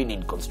have been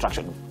in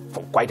construction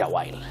for quite a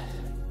while.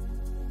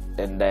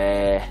 And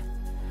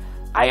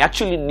I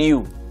actually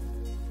knew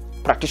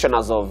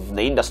practitioners of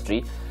the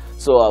industry.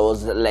 So I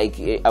was like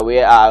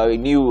aware, I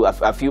knew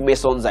a few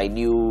masons, I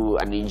knew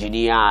an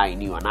engineer, I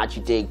knew an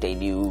architect, I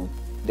knew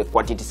the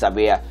quantity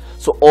surveyor.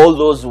 So all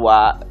those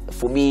were,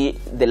 for me,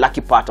 the lucky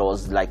part. I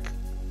was like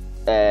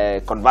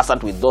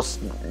conversant with those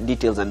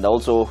details, and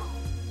also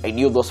I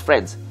knew those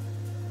friends.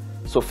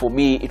 So for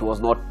me, it was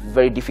not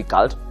very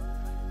difficult.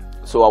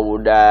 So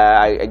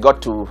I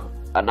got to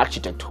an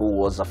architect who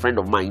was a friend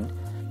of mine.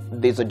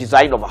 There's a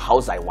design of a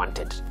house I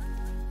wanted.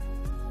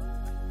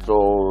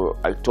 So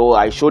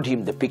I showed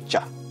him the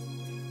picture,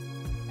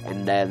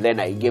 and then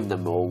I gave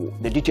them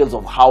the details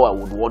of how I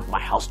would want my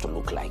house to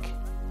look like.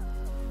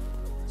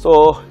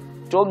 So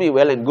he told me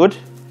well and good,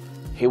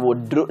 he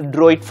would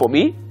draw it for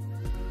me,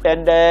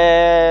 and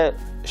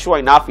sure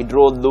enough, he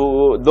drew,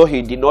 though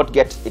he did not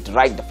get it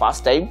right the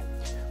first time.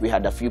 We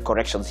had a few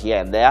corrections here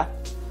and there,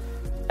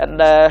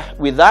 and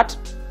with that,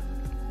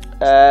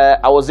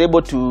 I was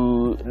able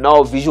to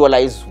now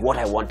visualize what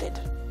I wanted,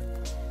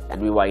 and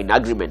we were in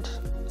agreement.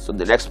 So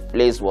the next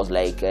place was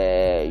like,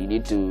 you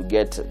need to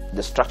get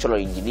the structural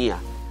engineer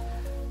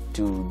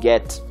to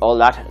get all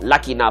that.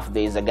 Lucky enough,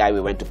 there is a guy we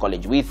went to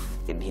college with,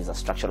 and he's a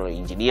structural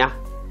engineer.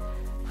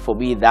 For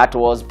me, that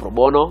was pro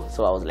bono,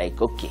 so I was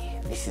like, okay,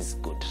 this is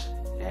good.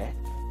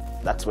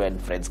 That's when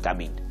friends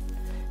come in.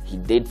 He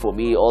did for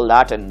me all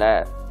that, and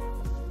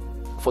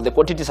for the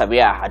quantity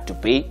survey I had to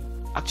pay.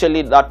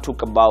 Actually, that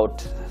took about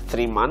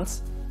 3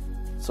 months,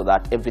 so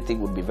that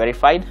everything would be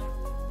verified.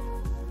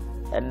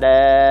 And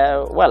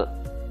well,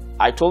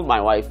 I told my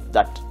wife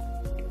that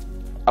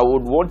I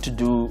would want to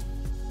do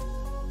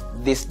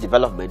this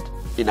development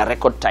in a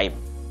record time,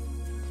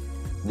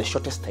 the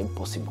shortest time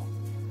possible.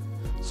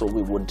 So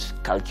we would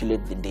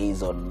calculate the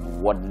days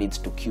on what needs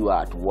to cure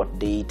at what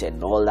date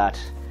and all that.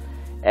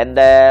 And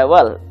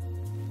well,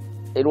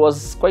 it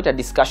was quite a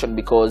discussion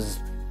because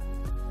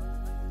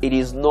it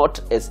is not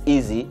as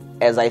easy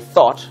as I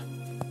thought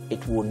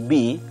it would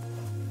be,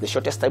 the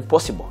shortest time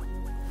possible.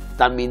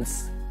 That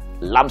means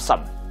lump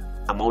sum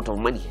amount of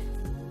money.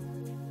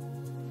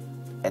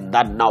 And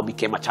that now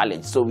became a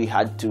challenge. So we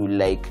had to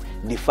like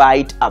defy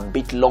it a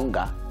bit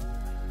longer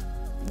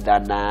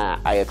than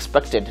I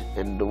expected.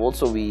 And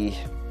also we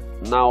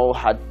now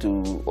had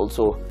to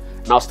also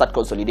now start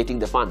consolidating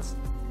the funds.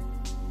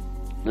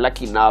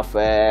 Lucky enough,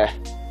 there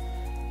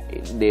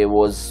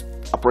was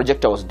a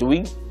project I was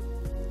doing,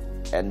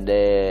 and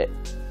I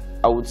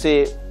would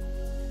say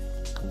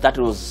that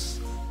was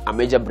a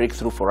major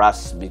breakthrough for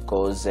us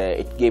because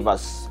it gave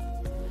us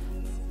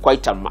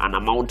quite an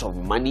amount of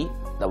money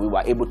that we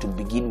were able to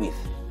begin with.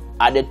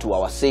 Added to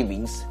our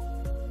savings,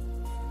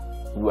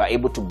 we were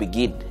able to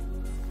begin.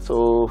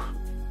 So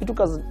it took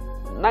us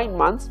 9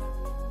 months.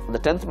 The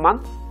 10th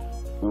month,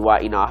 we were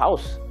in our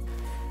house.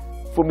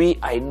 For me,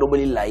 I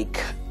normally like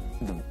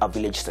a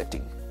village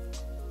setting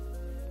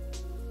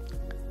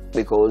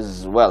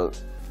because, well,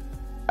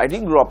 I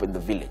didn't grow up in the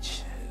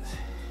village,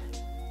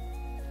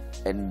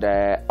 and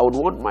I would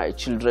want my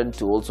children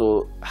to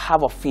also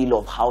have a feel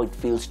of how it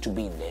feels to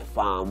be in a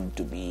farm,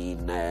 to be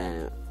in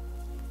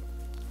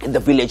the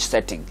village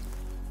setting,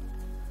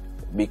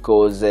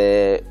 because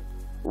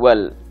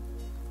well,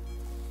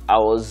 I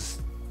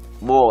was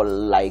more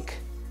like,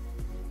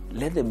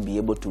 let them be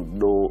able to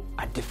know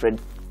a different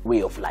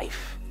way of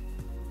life.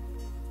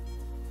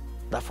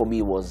 That for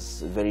me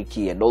was very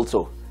key. And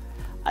also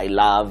I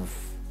love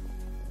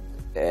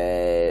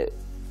the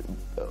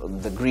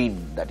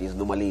green that is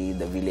normally in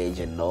the village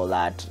and all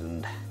that,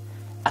 and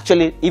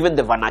actually even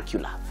the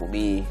vernacular for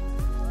me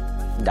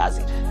does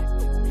it.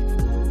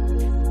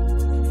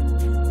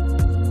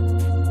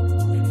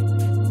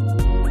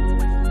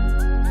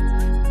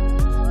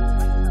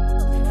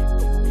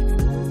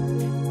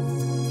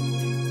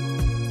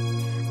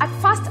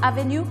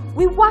 Avenue,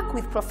 we work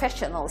with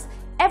professionals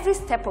every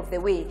step of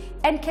the way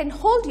and can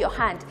hold your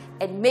hand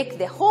and make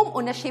the home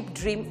ownership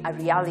dream a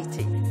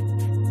reality.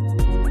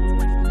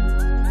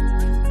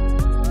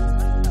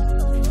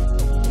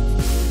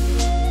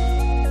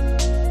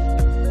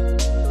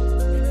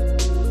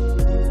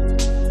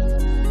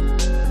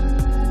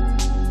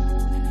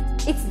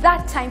 It's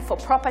that time for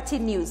property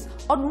news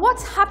on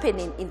what's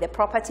happening in the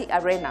property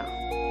arena.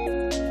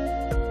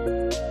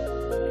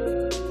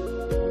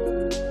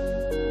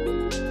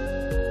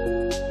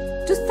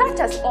 To start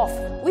us off,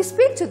 we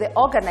speak to the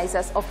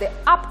organizers of the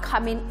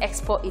upcoming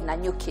Expo in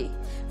Nanyuki,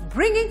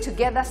 bringing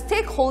together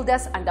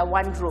stakeholders under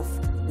one roof.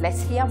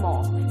 Let's hear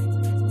more.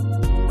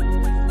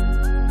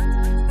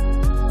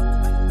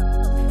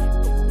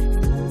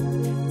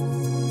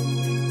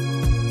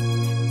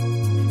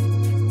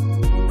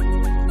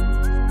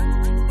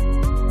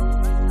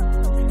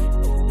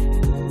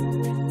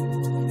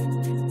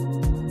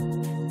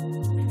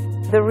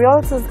 The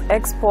Realtors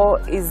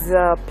Expo is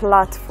a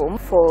platform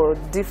for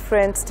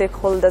different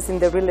stakeholders in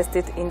the real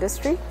estate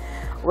industry,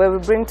 where we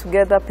bring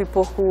together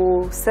people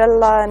who sell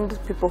land,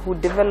 people who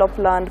develop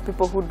land,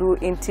 people who do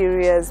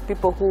interiors,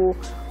 people who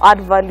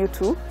add value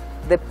to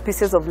the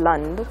pieces of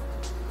land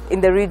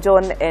in the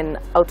region and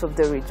out of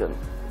the region.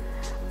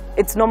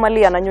 It's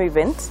normally an annual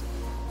event,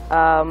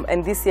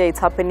 and this year it's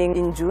happening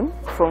in June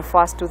from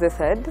 1st to the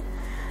 3rd.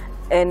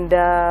 And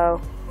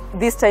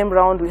this time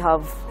round we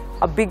have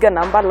a bigger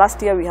number. Last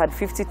year we had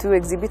 52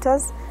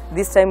 exhibitors.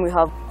 This time we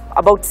have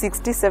about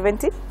 60,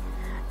 70.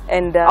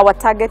 And our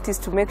target is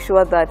to make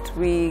sure that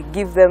we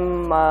give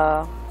them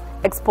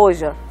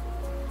exposure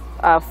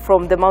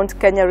from the Mount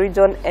Kenya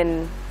region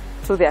and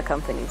to their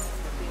companies.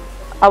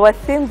 Our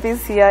theme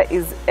this year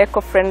is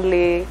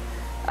eco-friendly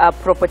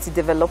property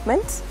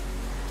development.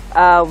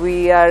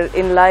 We are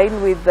in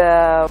line with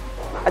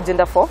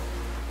Agenda 4,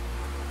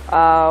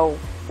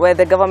 where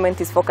the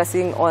government is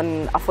focusing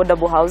on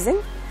affordable housing.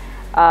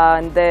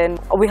 And then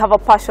we have a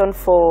passion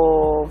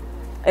for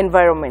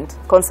environment,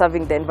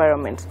 conserving the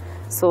environment.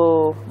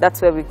 So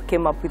that's where we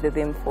came up with the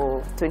theme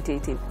for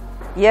 2018.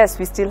 Yes,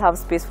 we still have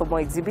space for more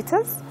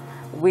exhibitors.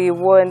 We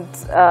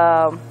want,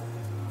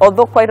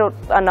 although quite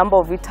a number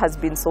of it has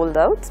been sold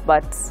out,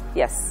 but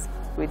yes,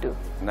 we do.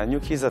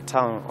 Nanyuki is a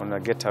town on a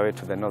getaway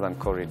to the Northern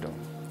Corridor.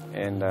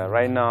 And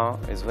right now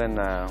is when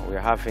we're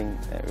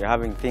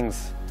having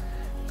things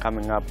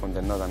coming up on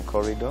the Northern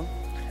Corridor.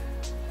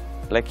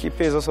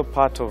 Laikipia is also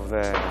part of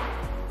the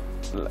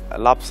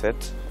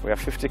LAPSSET. We are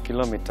 50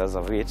 kilometers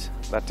of it.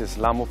 That is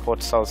Lamu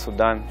Port, South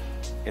Sudan,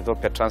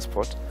 Ethiopia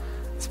Transport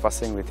is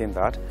passing within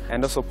that.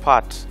 And also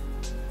part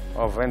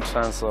of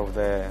entrance of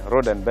the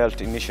Road and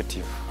Belt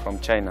Initiative from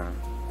China.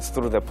 It's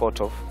through the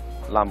port of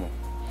Lamu.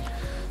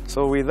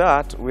 So with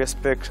that, we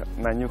expect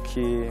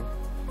Nanyuki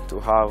to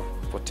have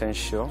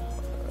potential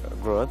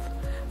growth.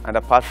 And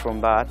apart from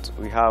that,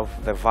 we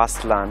have the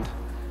vast land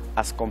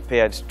as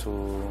compared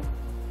to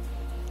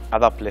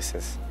other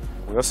places.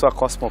 We're also a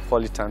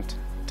cosmopolitan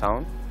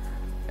town,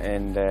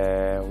 and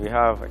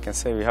I can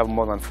say we have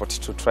more than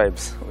 42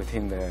 tribes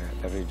within the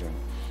region.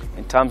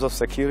 In terms of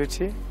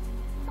security,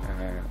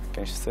 I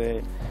can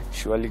say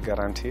surely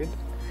guaranteed.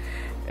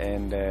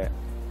 And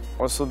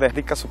also the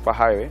Thika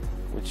Superhighway,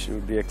 which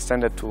will be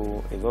extended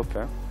to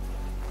Ethiopia,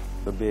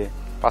 will be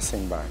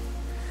passing by.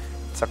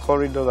 It's a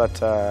corridor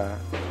that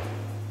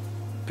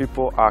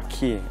people are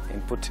key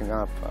in putting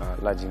up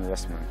large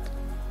investment.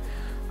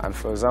 And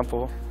for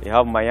example, we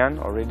have Mayan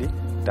already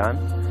done.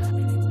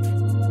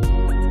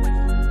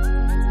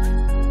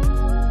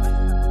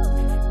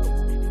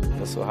 We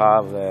also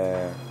have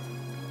the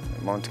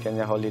Mount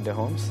Kenya Holiday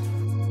Homes.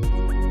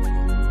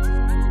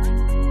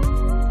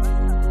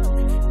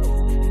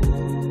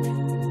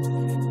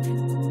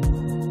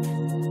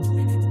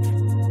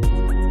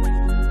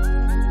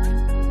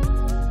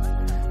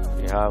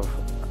 We have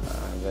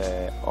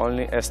the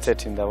only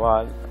estate in the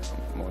world,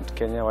 Mount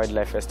Kenya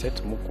Wildlife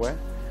Estate, Mukwe.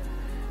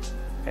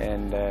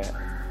 And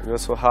we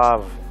also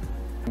have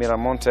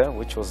Miramonte,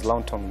 which was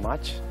launched on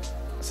March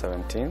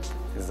 17th.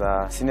 It's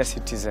a senior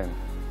citizen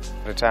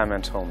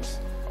retirement homes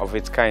of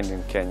its kind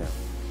in Kenya.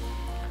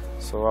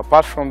 So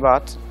apart from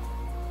that,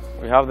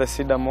 we have the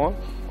Cedar Mall,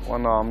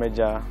 one of our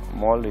major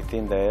malls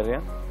within the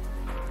area.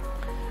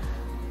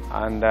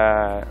 And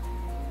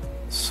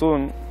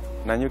soon,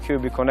 Nanyuki will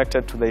be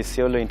connected to the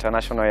Isiolo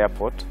International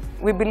Airport.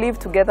 We believe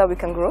together we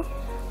can grow.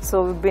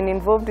 So we've been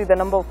involved with a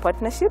number of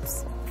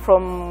partnerships,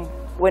 from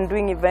when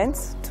doing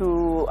events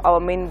to our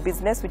main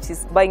business, which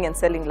is buying and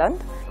selling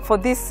land. For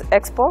this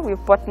expo,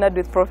 we've partnered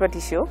with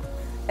Property Show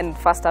and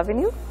First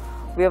Avenue.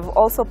 We have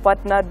also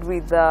partnered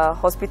with the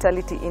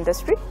hospitality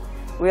industry.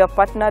 We have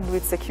partnered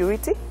with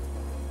security.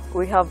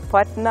 We have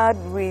partnered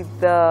with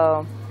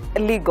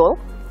legal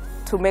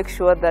to make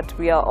sure that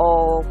we are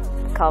all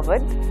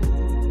covered.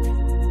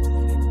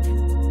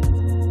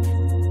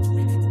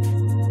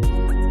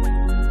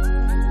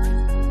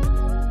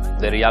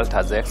 The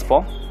Realtors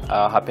Expo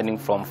happening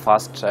from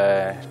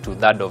 1st to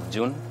 3rd of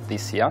June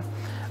this year.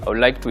 I would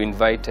like to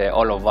invite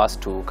all of us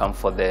to come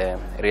for the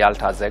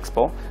Realtors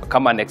Expo.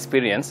 Come and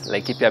experience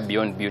Laikipia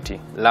Beyond Beauty.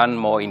 Learn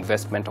more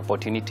investment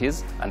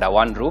opportunities under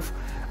one roof.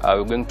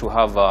 We're going to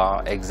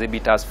have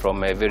exhibitors from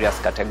various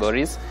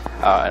categories,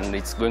 and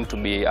it's going to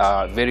be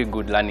a very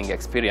good learning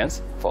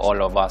experience for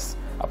all of us.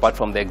 Apart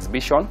from the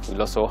exhibition,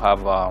 we'll also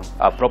have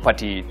a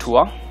property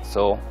tour.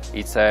 So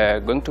it's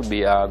going to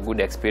be a good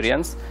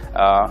experience.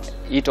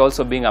 It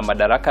also being a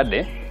Madaraka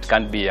Day, it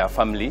can be a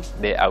family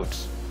day out.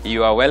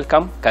 You are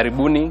welcome.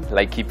 Karibuni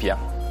Laikipia.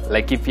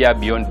 Laikipia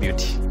Beyond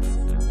Beauty.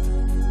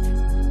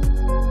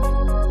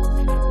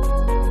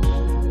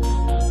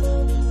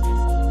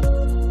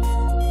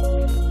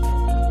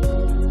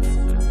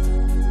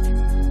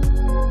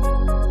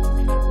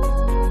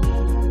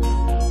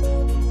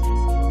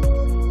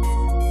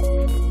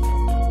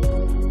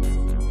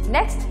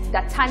 Next,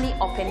 Datani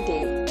Open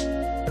Day.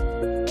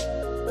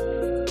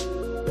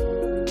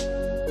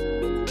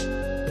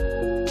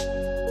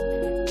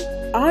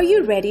 Are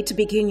you ready to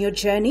begin your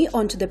journey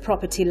onto the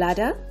property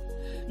ladder?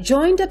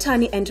 Join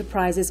Datani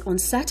Enterprises on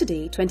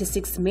Saturday,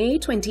 26 May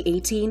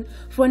 2018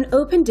 for an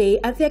open day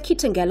at their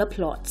Kitengela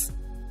plots.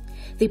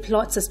 The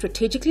plots are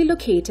strategically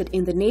located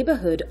in the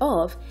neighborhood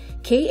of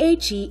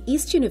KAG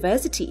East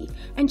University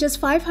and just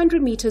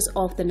 500 meters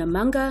off the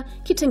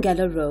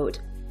Namanga-Kitengela Road.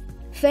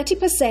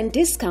 30%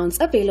 discounts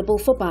available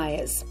for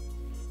buyers.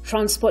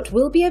 Transport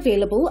will be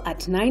available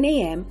at 9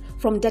 a.m.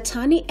 from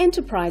Datani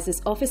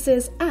Enterprises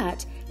offices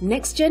at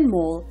Next Gen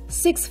Mall,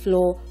 6th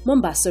floor,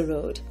 Mombasa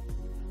Road.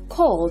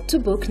 Call to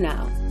book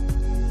now.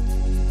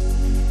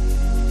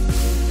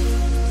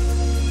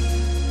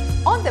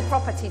 On the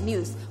property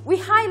news, we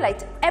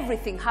highlight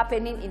everything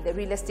happening in the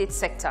real estate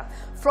sector,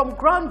 from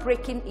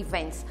groundbreaking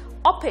events,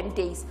 open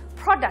days,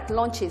 product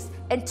launches,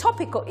 and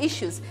topical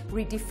issues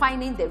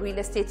redefining the real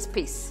estate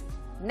space.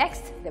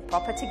 Next, the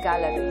Property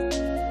Gallery.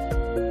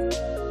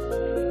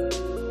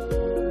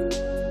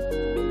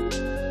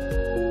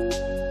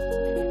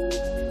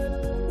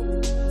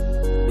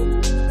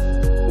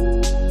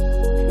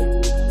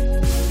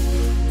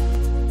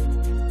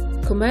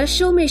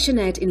 Commercial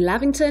Maisonette in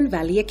Lavington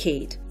Valley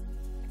Arcade.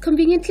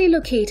 Conveniently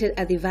located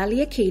at the Valley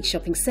Arcade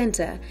Shopping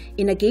Center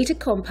in a gated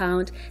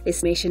compound,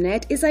 this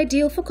maisonette is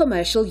ideal for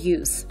commercial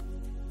use.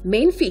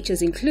 Main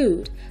features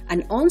include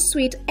an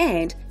ensuite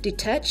and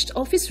detached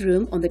office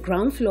room on the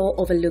ground floor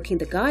overlooking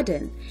the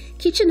garden,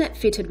 kitchenette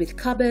fitted with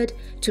cupboard,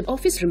 2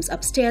 office rooms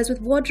upstairs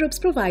with wardrobes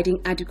providing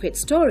adequate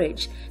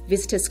storage,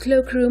 visitors'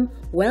 cloakroom,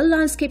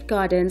 well-landscaped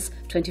gardens,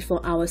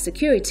 24-hour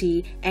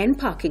security, and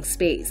parking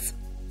space.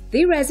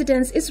 The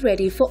residence is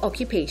ready for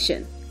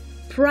occupation.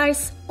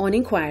 Price on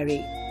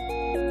inquiry.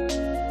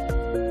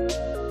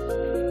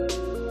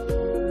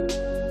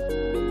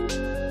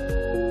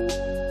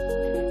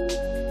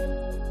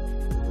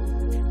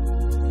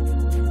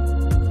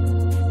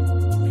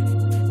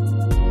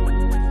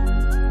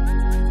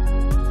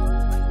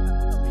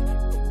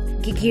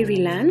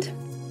 Gigiri Land,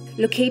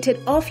 located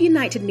off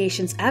United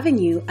Nations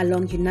Avenue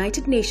along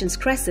United Nations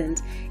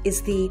Crescent,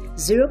 is the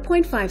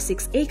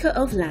 0.56 acre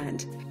of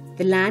land.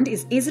 The land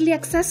is easily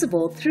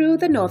accessible through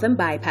the Northern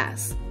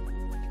Bypass.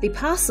 The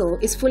parcel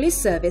is fully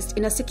serviced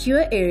in a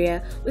secure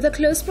area with a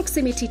close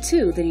proximity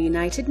to the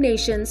United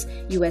Nations,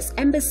 US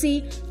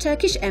Embassy,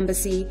 Turkish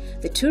Embassy,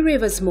 the Two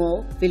Rivers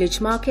Mall,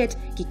 Village Market,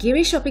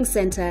 Gigiri Shopping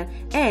Center,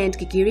 and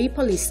Gigiri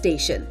Police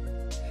Station.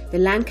 The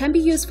land can be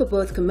used for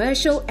both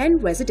commercial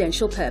and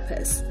residential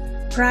purpose.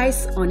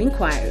 Price on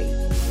inquiry.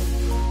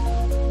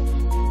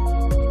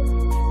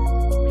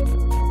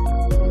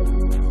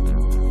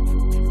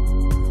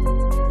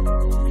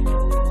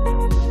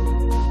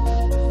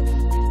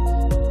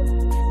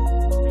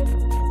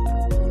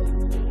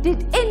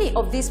 Did any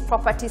of these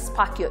properties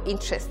spark your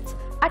interest?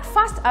 At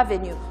First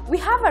Avenue, we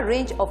have a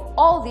range of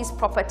all these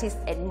properties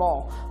and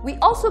more. We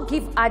also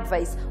give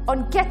advice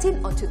on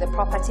getting onto the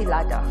property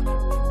ladder.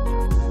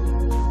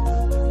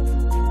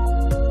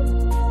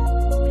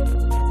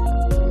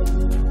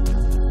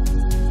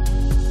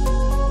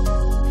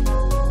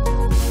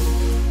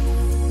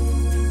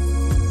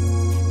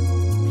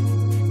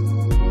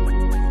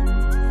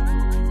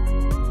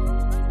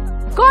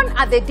 Gone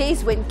are the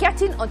days when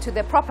getting onto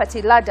the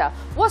property ladder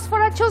was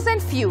for a chosen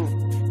few.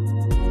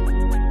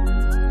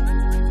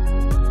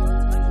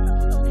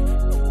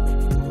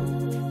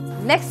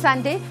 Next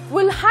Sunday,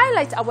 we'll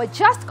highlight our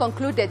just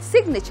concluded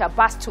signature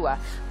bus tour,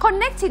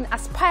 connecting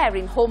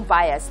aspiring home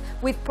buyers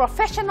with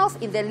professionals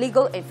in the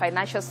legal and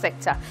financial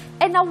sector,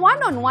 and a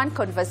one-on-one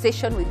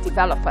conversation with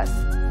developers.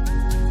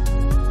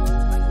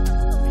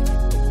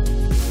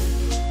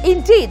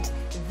 Indeed,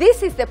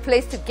 this is the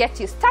place to get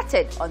you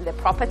started on the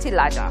property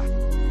ladder.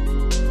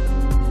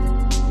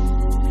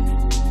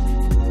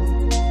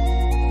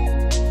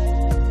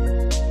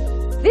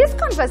 This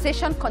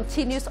conversation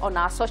continues on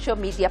our social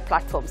media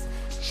platforms.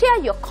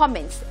 Share your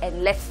comments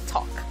and let's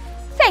talk.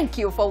 Thank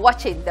you for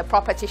watching The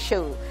Property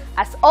Show.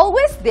 As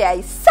always, there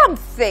is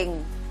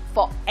something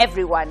for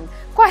everyone.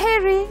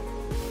 Kwaheri.